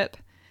relationship,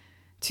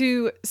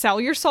 to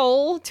sell your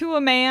soul to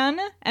a man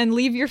and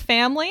leave your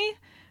family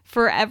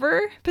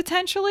forever,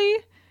 potentially,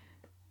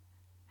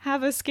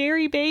 have a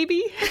scary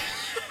baby.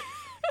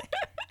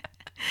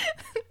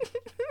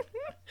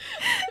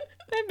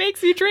 That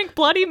makes you drink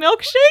bloody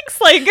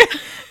milkshakes? Like,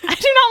 I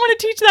do not want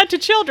to teach that to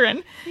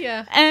children.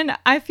 Yeah. And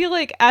I feel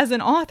like as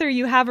an author,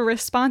 you have a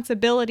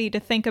responsibility to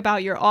think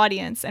about your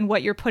audience and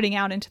what you're putting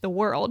out into the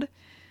world.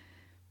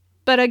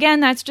 But again,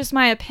 that's just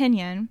my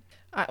opinion.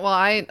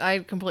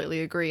 I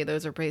completely agree.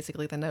 Those are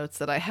basically the notes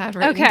that I had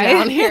written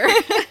down here.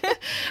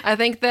 I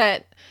think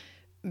that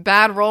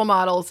bad role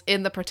models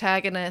in the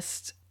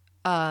protagonist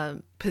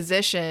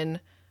position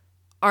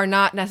are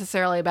not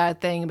necessarily a bad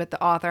thing, but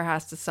the author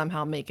has to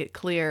somehow make it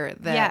clear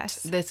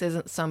that this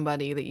isn't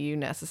somebody that you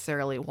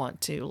necessarily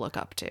want to look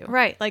up to.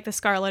 Right, like the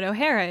Scarlett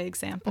O'Hara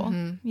example.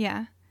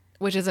 Yeah.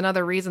 Which is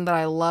another reason that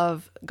I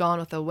love Gone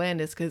with the Wind,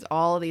 is because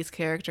all of these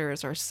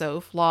characters are so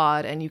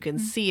flawed, and you can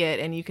see it,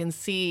 and you can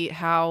see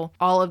how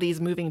all of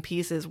these moving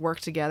pieces work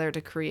together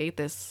to create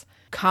this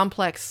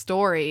complex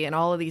story, and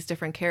all of these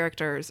different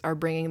characters are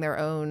bringing their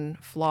own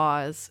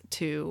flaws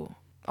to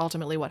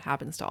ultimately what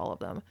happens to all of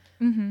them.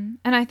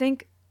 And I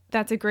think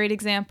that's a great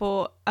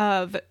example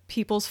of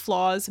people's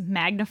flaws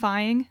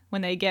magnifying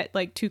when they get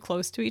like too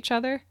close to each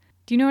other.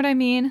 Do you know what I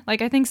mean?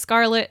 Like, I think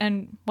Scarlett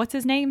and what's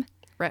his name?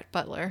 Rhett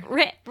Butler.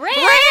 Rhett!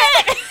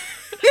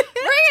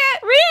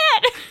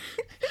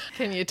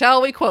 Can you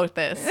tell we quote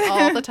this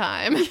all the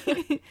time?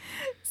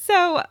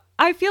 So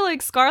I feel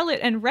like Scarlett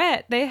and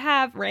Rhett, they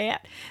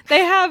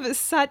have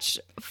such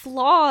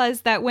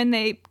flaws that when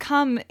they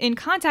come in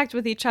contact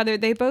with each other,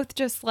 they both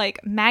just like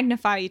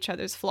magnify each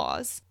other's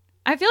flaws.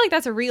 I feel like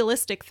that's a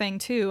realistic thing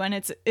too, and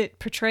it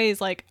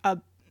portrays like a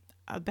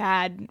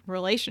bad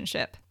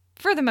relationship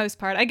for the most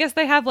part. I guess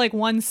they have like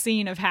one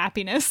scene of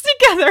happiness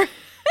together.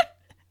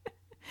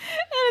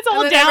 And it's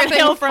all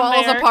downhill from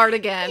there. Falls apart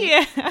again.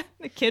 Yeah.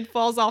 The kid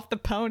falls off the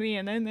pony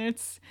and then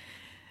it's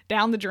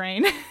down the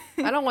drain.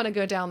 I don't want to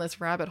go down this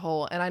rabbit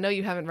hole. And I know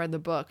you haven't read the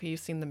book. You've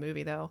seen the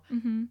movie, though.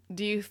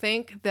 Do you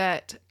think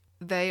that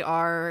they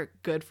are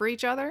good for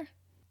each other?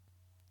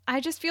 I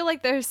just feel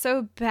like they're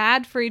so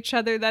bad for each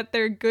other that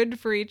they're good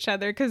for each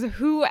other. Because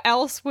who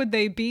else would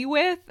they be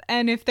with?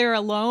 And if they're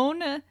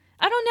alone? I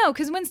don't know.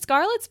 Because when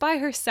Scarlett's by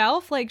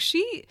herself, like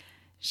she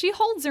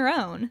holds her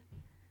own.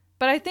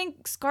 But I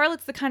think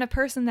Scarlett's the kind of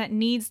person that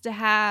needs to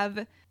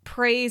have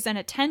praise and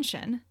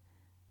attention.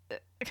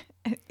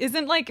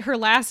 Isn't like her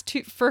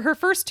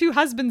first two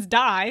husbands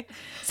die.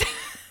 So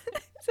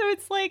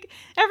it's like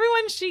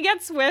everyone she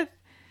gets with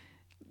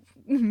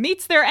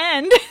meets their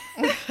end.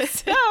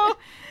 So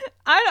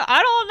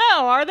I don't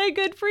know. Are they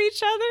good for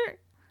each other?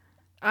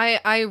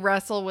 I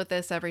wrestle with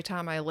this every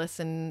time I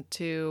listen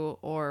to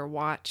or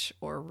watch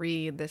or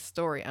read this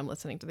story. I'm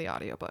listening to the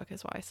audiobook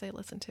is why I say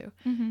listen to.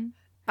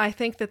 I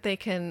think that they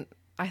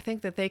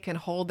can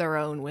hold their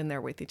own when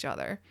they're with each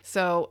other.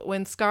 So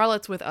when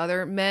Scarlett's with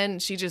other men,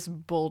 she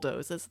just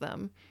bulldozes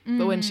them.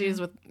 But when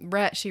she's with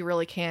Rhett, she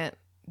really can't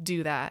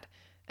do that.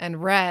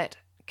 And Rhett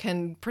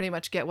can pretty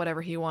much get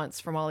whatever he wants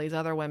from all these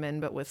other women.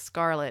 But with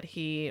Scarlett,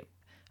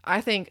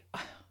 I think,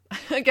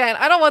 again,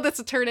 I don't want this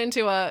to turn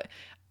into a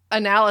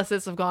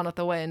analysis of Gone with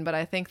the Wind, but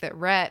I think that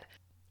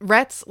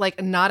Rhett's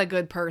like not a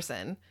good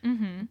person.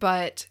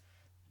 But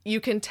you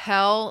can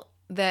tell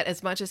that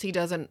as much as he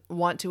doesn't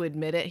want to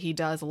admit it, he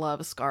does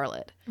love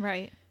Scarlett.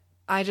 Right.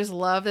 I just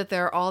love that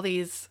there are all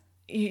these,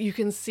 you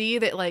can see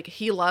that like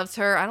he loves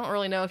her. I don't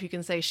really know if you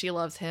can say she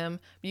loves him.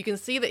 You can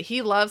see that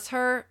he loves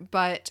her,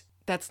 but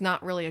that's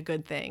not really a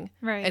good thing.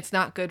 Right. It's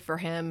not good for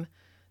him.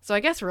 So I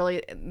guess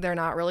really they're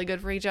not really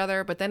good for each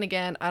other. But then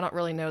again, I don't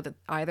really know that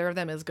either of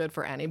them is good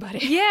for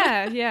anybody.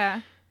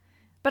 Yeah.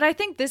 But I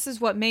think this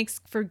is what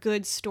makes for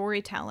good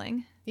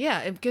storytelling. Yeah,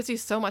 it gives you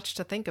so much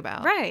to think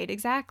about. Right,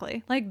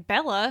 exactly. Like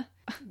Bella.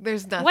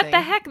 There's nothing. What the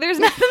heck? There's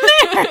nothing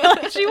there.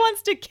 Like, she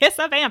wants to kiss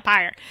a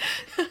vampire.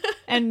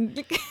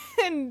 And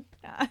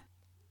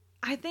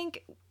I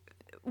think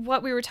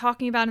what we were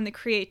talking about in the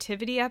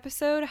creativity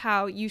episode,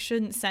 how you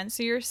shouldn't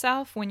censor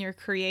yourself when you're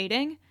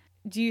creating.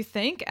 Do you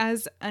think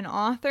as an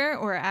author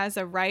or as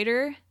a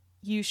writer,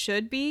 you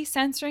should be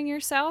censoring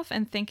yourself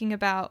and thinking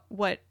about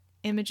what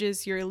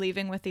images you're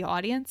leaving with the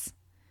audience,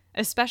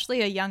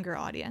 especially a younger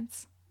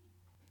audience?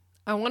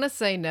 I want to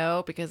say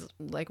no, because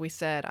like we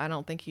said, I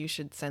don't think you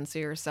should censor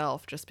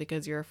yourself just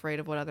because you're afraid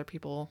of what other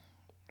people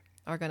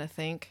are going to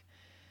think.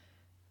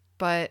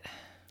 But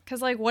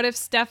because like, what if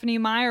Stephenie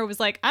Meyer was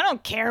like, I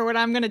don't care what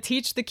I'm going to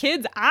teach the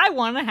kids. I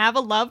want to have a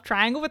love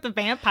triangle with a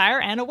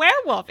vampire and a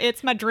werewolf.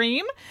 It's my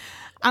dream.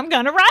 I'm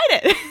going to write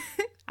it.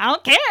 I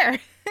don't care.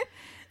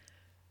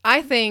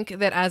 I think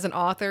that as an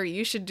author,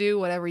 you should do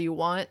whatever you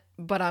want.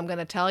 But I'm going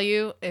to tell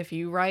you, if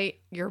you write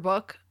your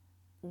book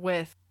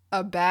with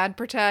a bad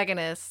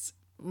protagonist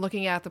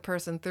looking at the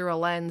person through a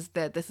lens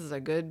that this is a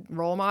good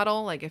role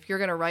model, like if you're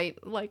going to write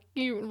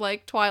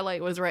like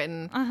Twilight was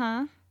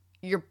written,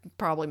 you're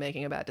probably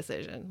making a bad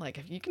decision. Like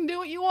if you can do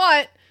what you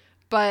want,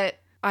 but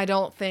I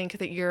don't think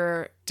that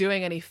you're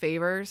doing any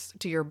favors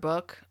to your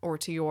book or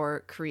to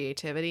your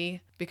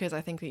creativity, because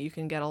I think that you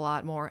can get a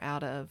lot more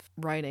out of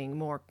writing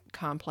more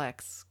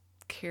complex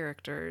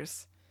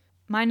characters.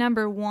 My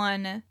number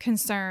one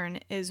concern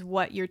is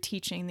what you're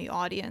teaching the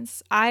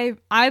audience. I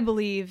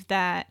believe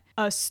that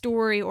a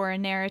story or a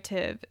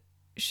narrative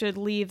should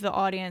leave the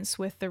audience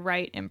with the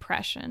right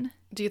impression.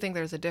 Do you think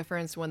there's a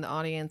difference when the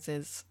audience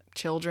is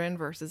children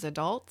versus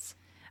adults?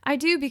 I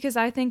do, because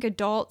I think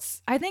adults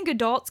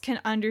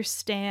can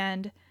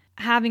understand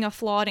having a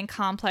flawed and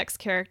complex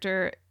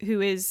character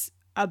who is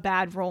a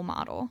bad role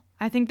model.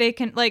 I think they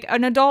can, like,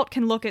 an adult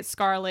can look at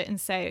Scarlett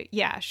and say,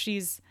 yeah,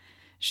 she's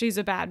she's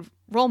a bad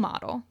role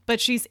model, but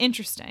she's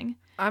interesting.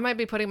 I might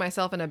be putting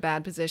myself in a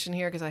bad position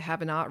here because I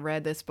have not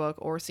read this book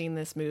or seen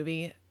this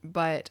movie,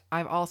 but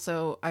I've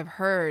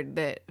heard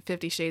that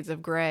 50 Shades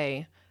of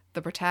Grey,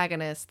 the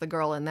protagonist, the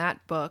girl in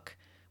that book,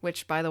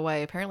 which, by the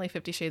way, apparently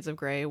 50 Shades of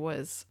Grey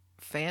was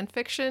fan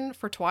fiction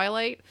for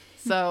Twilight.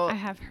 So I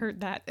have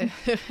heard that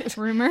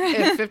rumor.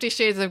 If 50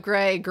 Shades of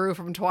Grey grew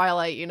from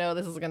Twilight,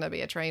 this is going to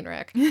be a train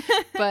wreck.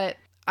 But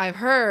I've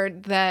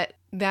heard that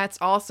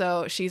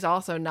she's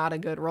also not a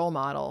good role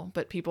model,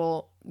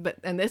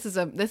 and this is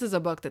a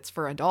book that's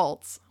for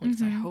adults. At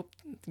least I hope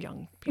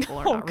young people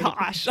are not reading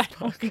this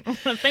book. I don't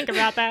want to think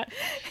about that.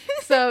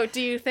 So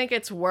do you think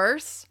it's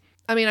worse?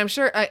 I mean, I'm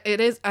sure it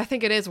is. I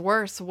think it is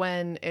worse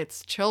when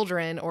it's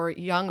children or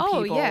young people.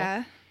 Oh,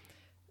 yeah.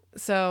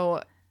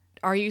 So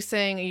are you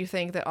saying you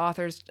think that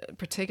authors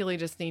particularly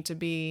just need to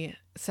be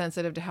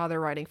sensitive to how they're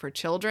writing for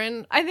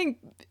children? I think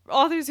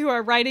authors who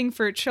are writing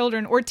for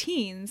children or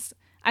teens,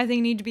 I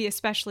think, need to be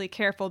especially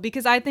careful,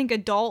 because I think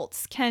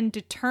adults can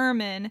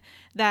determine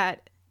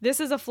that this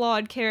is a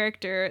flawed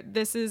character.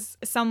 This is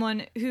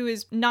someone who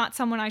is not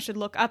someone I should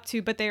look up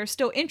to, but they are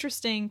still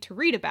interesting to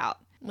read about.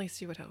 At least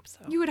you would hope so.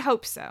 You would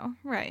hope so,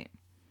 right.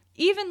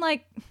 Even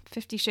like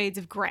 50 Shades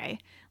of Grey.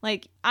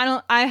 Like,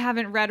 I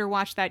haven't read or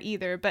watched that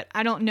either, but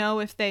I don't know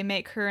if they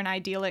make her an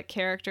idyllic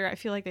character. I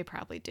feel like they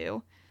probably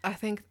do. I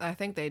think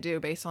they do,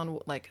 based on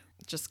like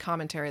just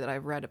commentary that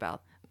I've read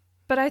about.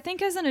 But I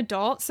think as an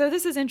adult, so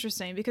this is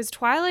interesting because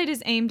Twilight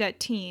is aimed at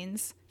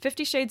teens.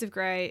 50 Shades of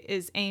Grey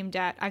is aimed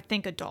at, I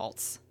think,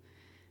 adults.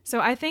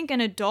 So I think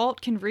an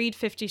adult can read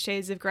 50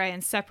 Shades of Grey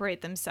and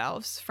separate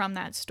themselves from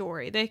that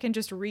story. They can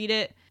just read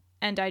it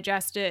and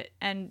digest it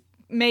and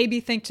maybe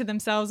think to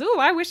themselves, "Oh,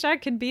 I wish I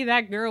could be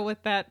that girl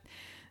with that,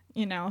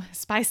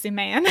 spicy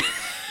man."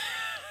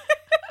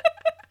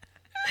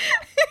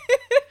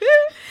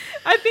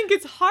 I think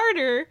it's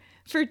harder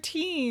for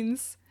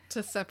teens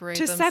to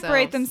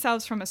separate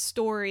themselves from a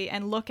story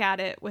and look at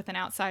it with an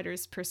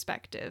outsider's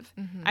perspective.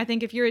 Mm-hmm. I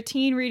think if you're a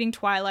teen reading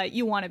Twilight,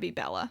 you want to be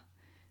Bella.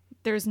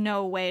 There's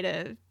no way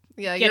to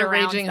get your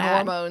around raging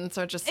that. Hormones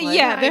are just like,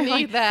 I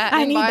need that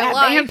in my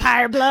life.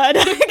 Vampire blood.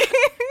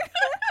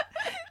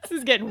 This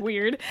is getting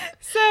weird.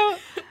 So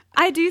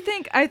I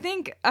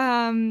think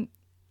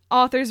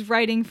authors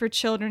writing for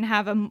children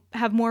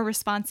have more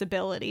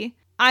responsibility.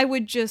 I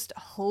would just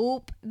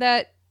hope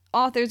that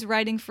authors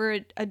writing for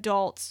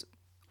adults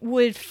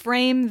would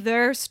frame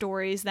their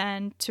stories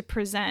then to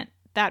present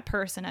that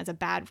person as a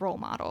bad role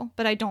model.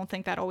 But I don't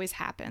think that always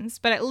happens.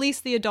 But at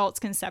least the adults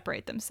can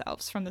separate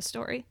themselves from the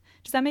story.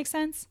 Does that make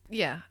sense?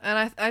 Yeah.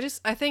 And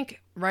I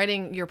think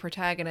writing your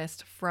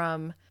protagonist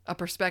from a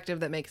perspective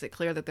that makes it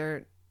clear that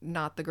they're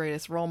not the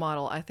greatest role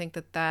model, I think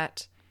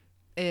that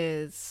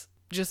is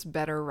just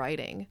better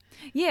writing.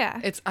 Yeah.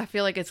 I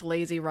feel like it's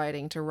lazy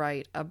writing to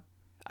write a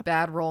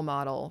bad role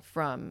model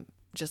from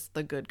just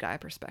the good guy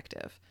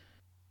perspective.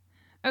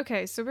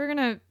 Okay, so we're going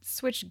to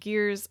switch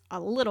gears a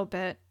little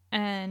bit.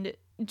 And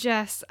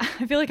Jess,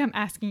 I feel like I'm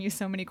asking you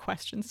so many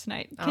questions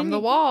tonight. On the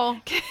wall.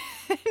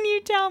 Can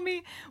you tell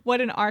me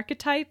what an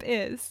archetype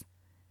is?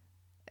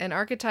 An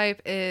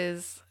archetype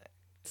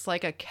it's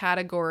like a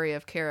category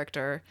of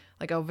character,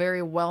 like a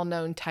very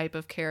well-known type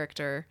of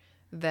character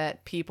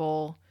that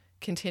people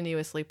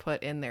continuously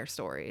put in their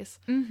stories.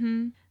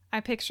 Mm-hmm. I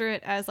picture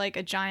it as like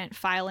a giant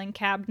filing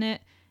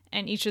cabinet,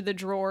 and each of the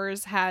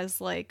drawers has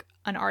like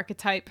an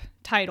archetype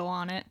title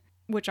on it,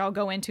 which I'll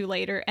go into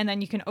later. And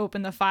then you can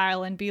open the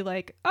file and be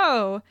like,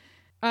 oh,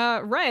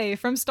 Rey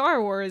from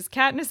Star Wars,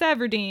 Katniss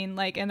Everdeen,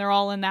 and they're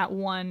all in that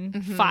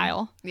one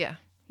file. Yeah.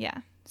 Yeah.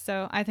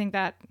 So I think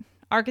that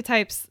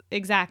archetypes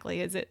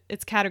exactly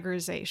it's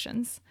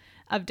categorizations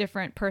of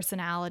different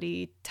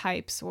personality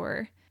types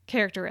or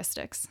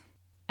characteristics.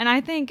 And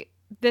I think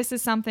this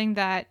is something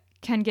that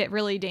can get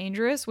really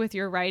dangerous with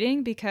your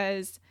writing,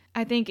 because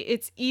I think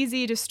it's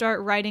easy to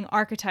start writing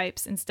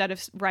archetypes instead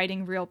of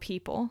writing real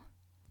people.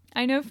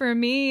 I know for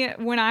me,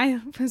 when I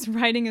was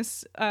writing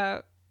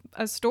a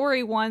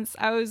story once,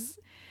 I was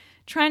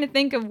trying to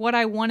think of what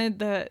I wanted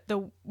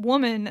the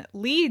woman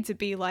lead to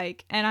be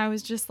like. And I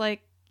was just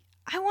like,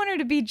 I want her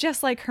to be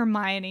just like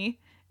Hermione.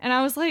 And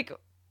I was like,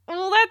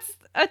 well, that's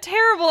a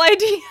terrible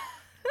idea.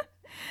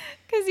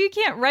 Because you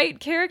can't write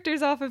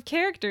characters off of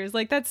characters.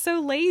 That's so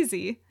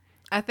lazy.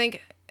 I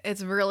think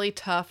it's really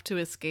tough to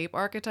escape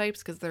archetypes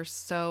because they're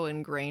so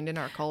ingrained in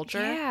our culture.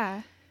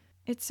 Yeah,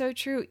 it's so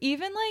true.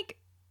 Even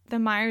the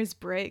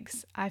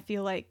Myers-Briggs, I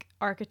feel like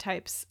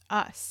archetypes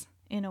us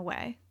in a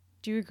way.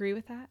 Do you agree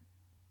with that?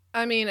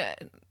 I mean,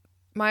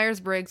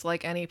 Myers-Briggs,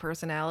 like any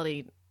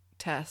personality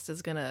test,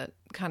 is going to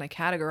kind of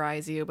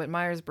categorize you, but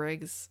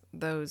Myers-Briggs,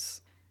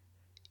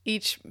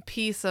 each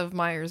piece of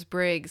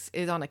Myers-Briggs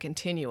is on a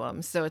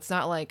continuum. So it's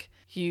not like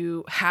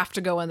you have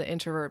to go in the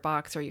introvert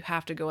box or you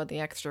have to go in the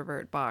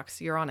extrovert box.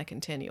 You're on a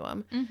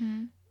continuum.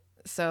 Mm-hmm.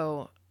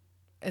 So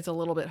it's a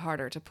little bit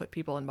harder to put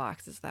people in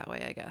boxes that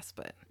way, I guess.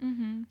 But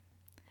mm-hmm.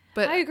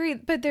 But I agree.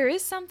 But there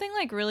is something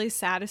really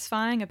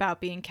satisfying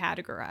about being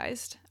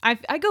categorized. I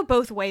go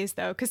both ways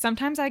though, because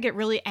sometimes I get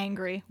really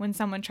angry when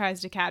someone tries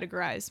to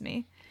categorize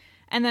me.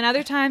 And then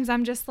other times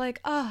I'm just like,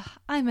 oh,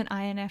 I'm an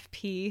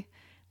INFP.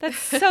 That's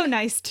so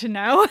nice to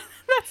know.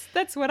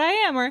 That's what I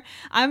am. Or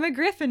I'm a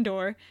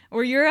Gryffindor.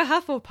 Or you're a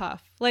Hufflepuff.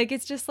 Like,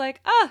 it's just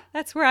like,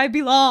 that's where I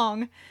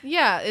belong.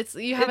 Yeah,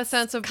 you have a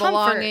sense of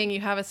belonging.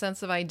 You have a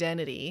sense of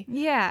identity.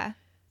 Yeah.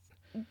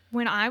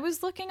 When I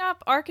was looking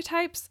up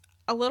archetypes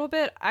a little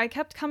bit, I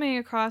kept coming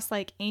across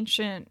like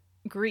ancient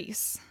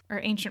Greece or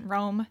ancient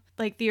Rome.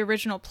 Like the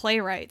original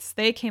playwrights,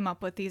 they came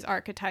up with these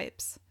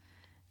archetypes.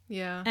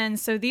 Yeah. And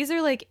so these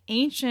are like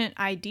ancient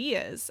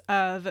ideas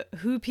of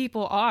who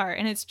people are.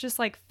 And it's just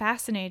like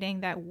fascinating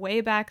that way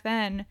back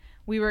then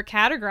we were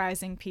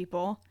categorizing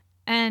people.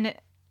 And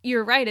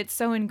you're right. It's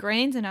so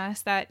ingrained in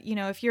us that, you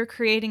know, if you're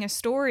creating a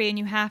story and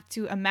you have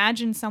to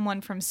imagine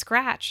someone from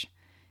scratch,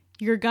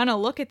 you're going to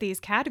look at these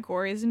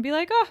categories and be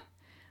like, oh,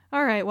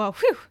 all right, well,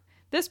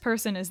 this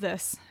person is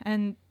this.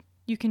 And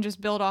you can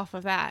just build off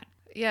of that.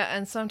 Yeah.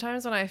 And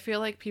sometimes when I feel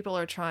like people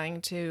are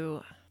trying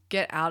to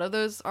get out of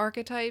those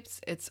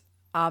archetypes, it's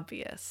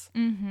obvious.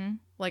 Mm-hmm.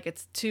 Like,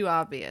 it's too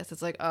obvious.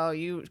 It's like, oh,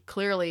 you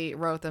clearly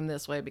wrote them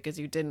this way because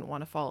you didn't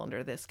want to fall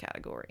under this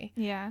category.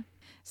 Yeah.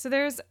 So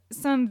there's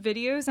some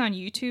videos on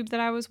YouTube that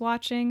I was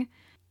watching.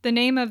 The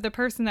name of the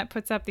person that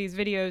puts up these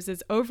videos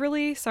is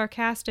Overly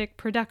Sarcastic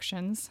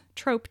Productions,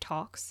 Trope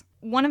Talks.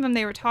 One of them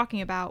they were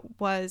talking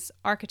about was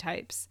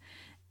archetypes.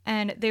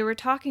 And they were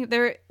talking,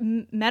 their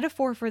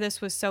metaphor for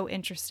this was so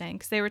interesting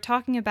because they were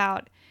talking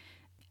about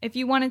if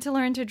you wanted to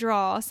learn to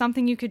draw,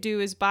 something you could do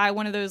is buy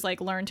one of those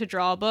like learn to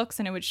draw books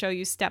and it would show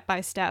you step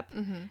by step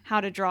how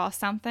to draw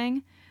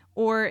something.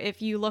 Or if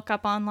you look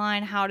up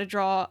online how to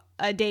draw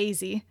a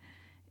daisy,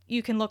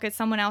 you can look at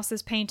someone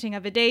else's painting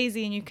of a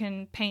daisy and you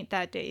can paint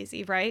that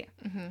daisy, right?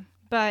 Mm-hmm.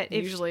 But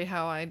usually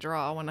how I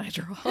draw when I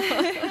draw.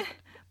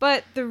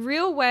 But the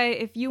real way,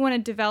 if you want to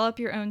develop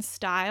your own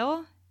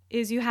style,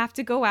 is you have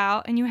to go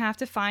out and you have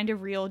to find a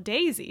real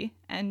daisy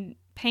and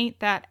paint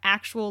that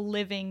actual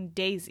living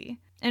daisy.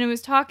 And it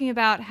was talking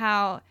about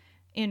how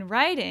in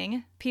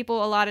writing,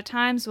 people a lot of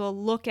times will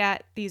look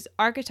at these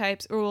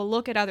archetypes or will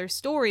look at other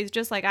stories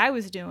just like I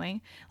was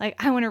doing.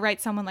 Like, I want to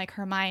write someone like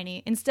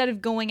Hermione. Instead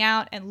of going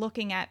out and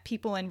looking at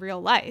people in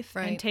real life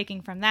and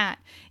taking from that.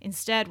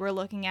 Instead, we're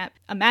looking at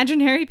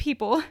imaginary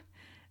people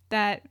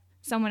that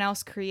someone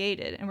else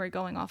created and we're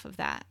going off of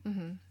that.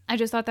 Mm-hmm. I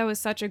just thought that was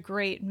such a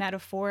great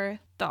metaphor,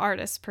 the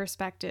artist's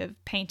perspective,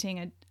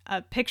 painting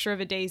a picture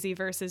of a daisy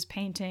versus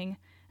painting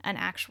an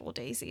actual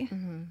daisy.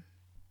 Mm-hmm.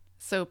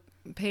 So,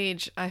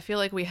 Paige, I feel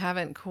like we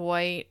haven't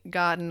quite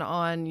gotten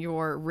on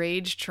your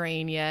rage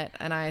train yet,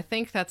 and I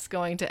think that's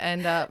going to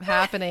end up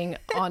happening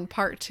on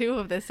part 2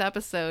 of this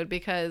episode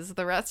because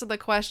the rest of the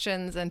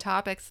questions and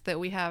topics that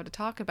we have to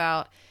talk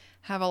about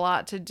have a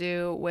lot to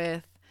do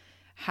with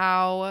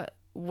how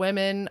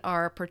women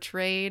are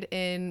portrayed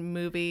in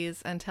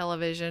movies and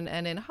television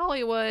and in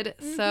Hollywood.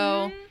 Mm-hmm.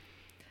 So,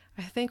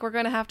 I think we're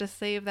going to have to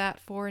save that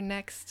for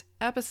next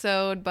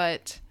episode,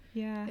 but...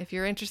 yeah. If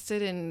you're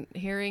interested in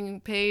hearing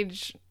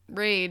Paige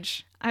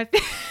rage,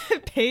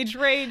 Paige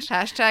rage.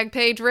 #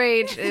 Paige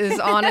rage is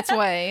on its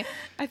way.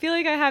 I feel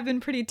like I have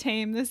been pretty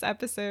tame this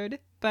episode,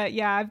 but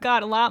yeah, I've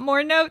got a lot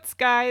more notes,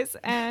 guys,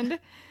 and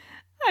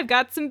I've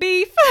got some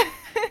beef.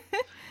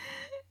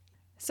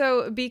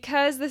 So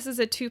because this is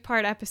a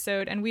 2-part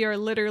episode and we are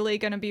literally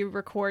going to be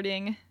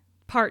recording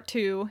part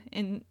 2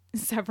 in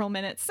several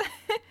minutes,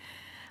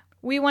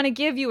 we want to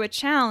give you a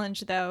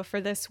challenge though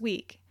for this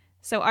week.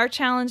 So our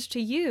challenge to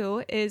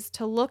you is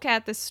to look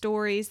at the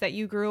stories that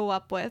you grew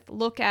up with,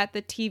 look at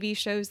the TV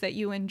shows that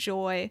you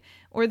enjoy,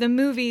 or the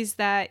movies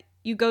that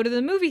you go to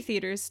the movie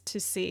theaters to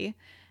see.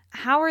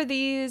 How are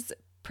these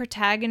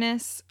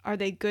protagonists? Are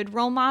they good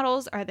role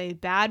models? Are they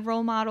bad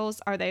role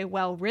models? Are they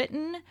well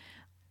written?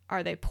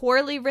 Are they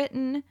poorly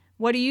written?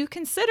 What do you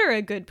consider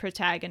a good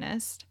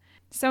protagonist?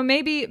 So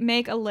maybe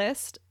make a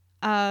list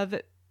of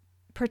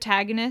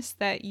protagonists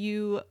that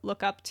you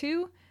look up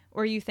to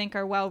or you think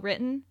are well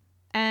written,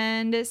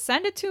 and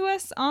send it to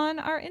us on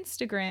our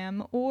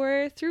Instagram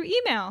or through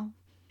email.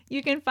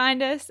 You can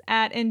find us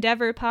at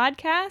Endeavor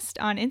Podcast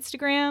on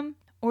Instagram,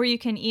 or you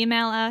can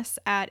email us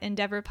at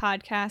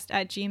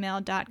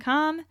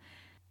endeavorpodcast@gmail.com.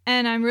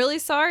 And I'm really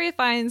sorry if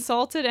I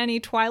insulted any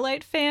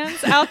Twilight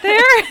fans out there.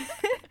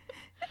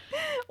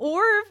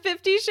 Or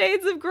 50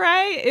 Shades of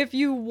Grey. If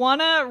you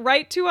want to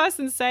write to us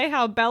and say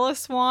how Bella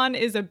Swan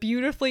is a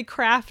beautifully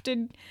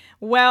crafted,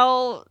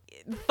 well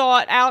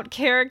thought out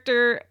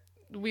character,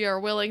 we are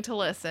willing to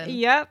listen.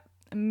 Yep.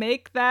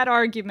 Make that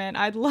argument.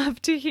 I'd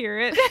love to hear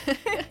it.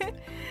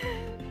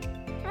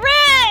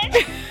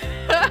 Red!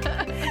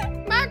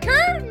 My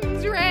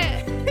curtain's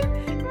red.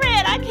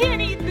 Red, I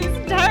can't eat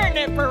this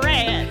turnip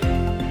red.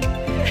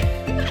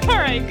 All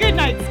right. Good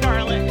night,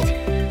 Scarlett.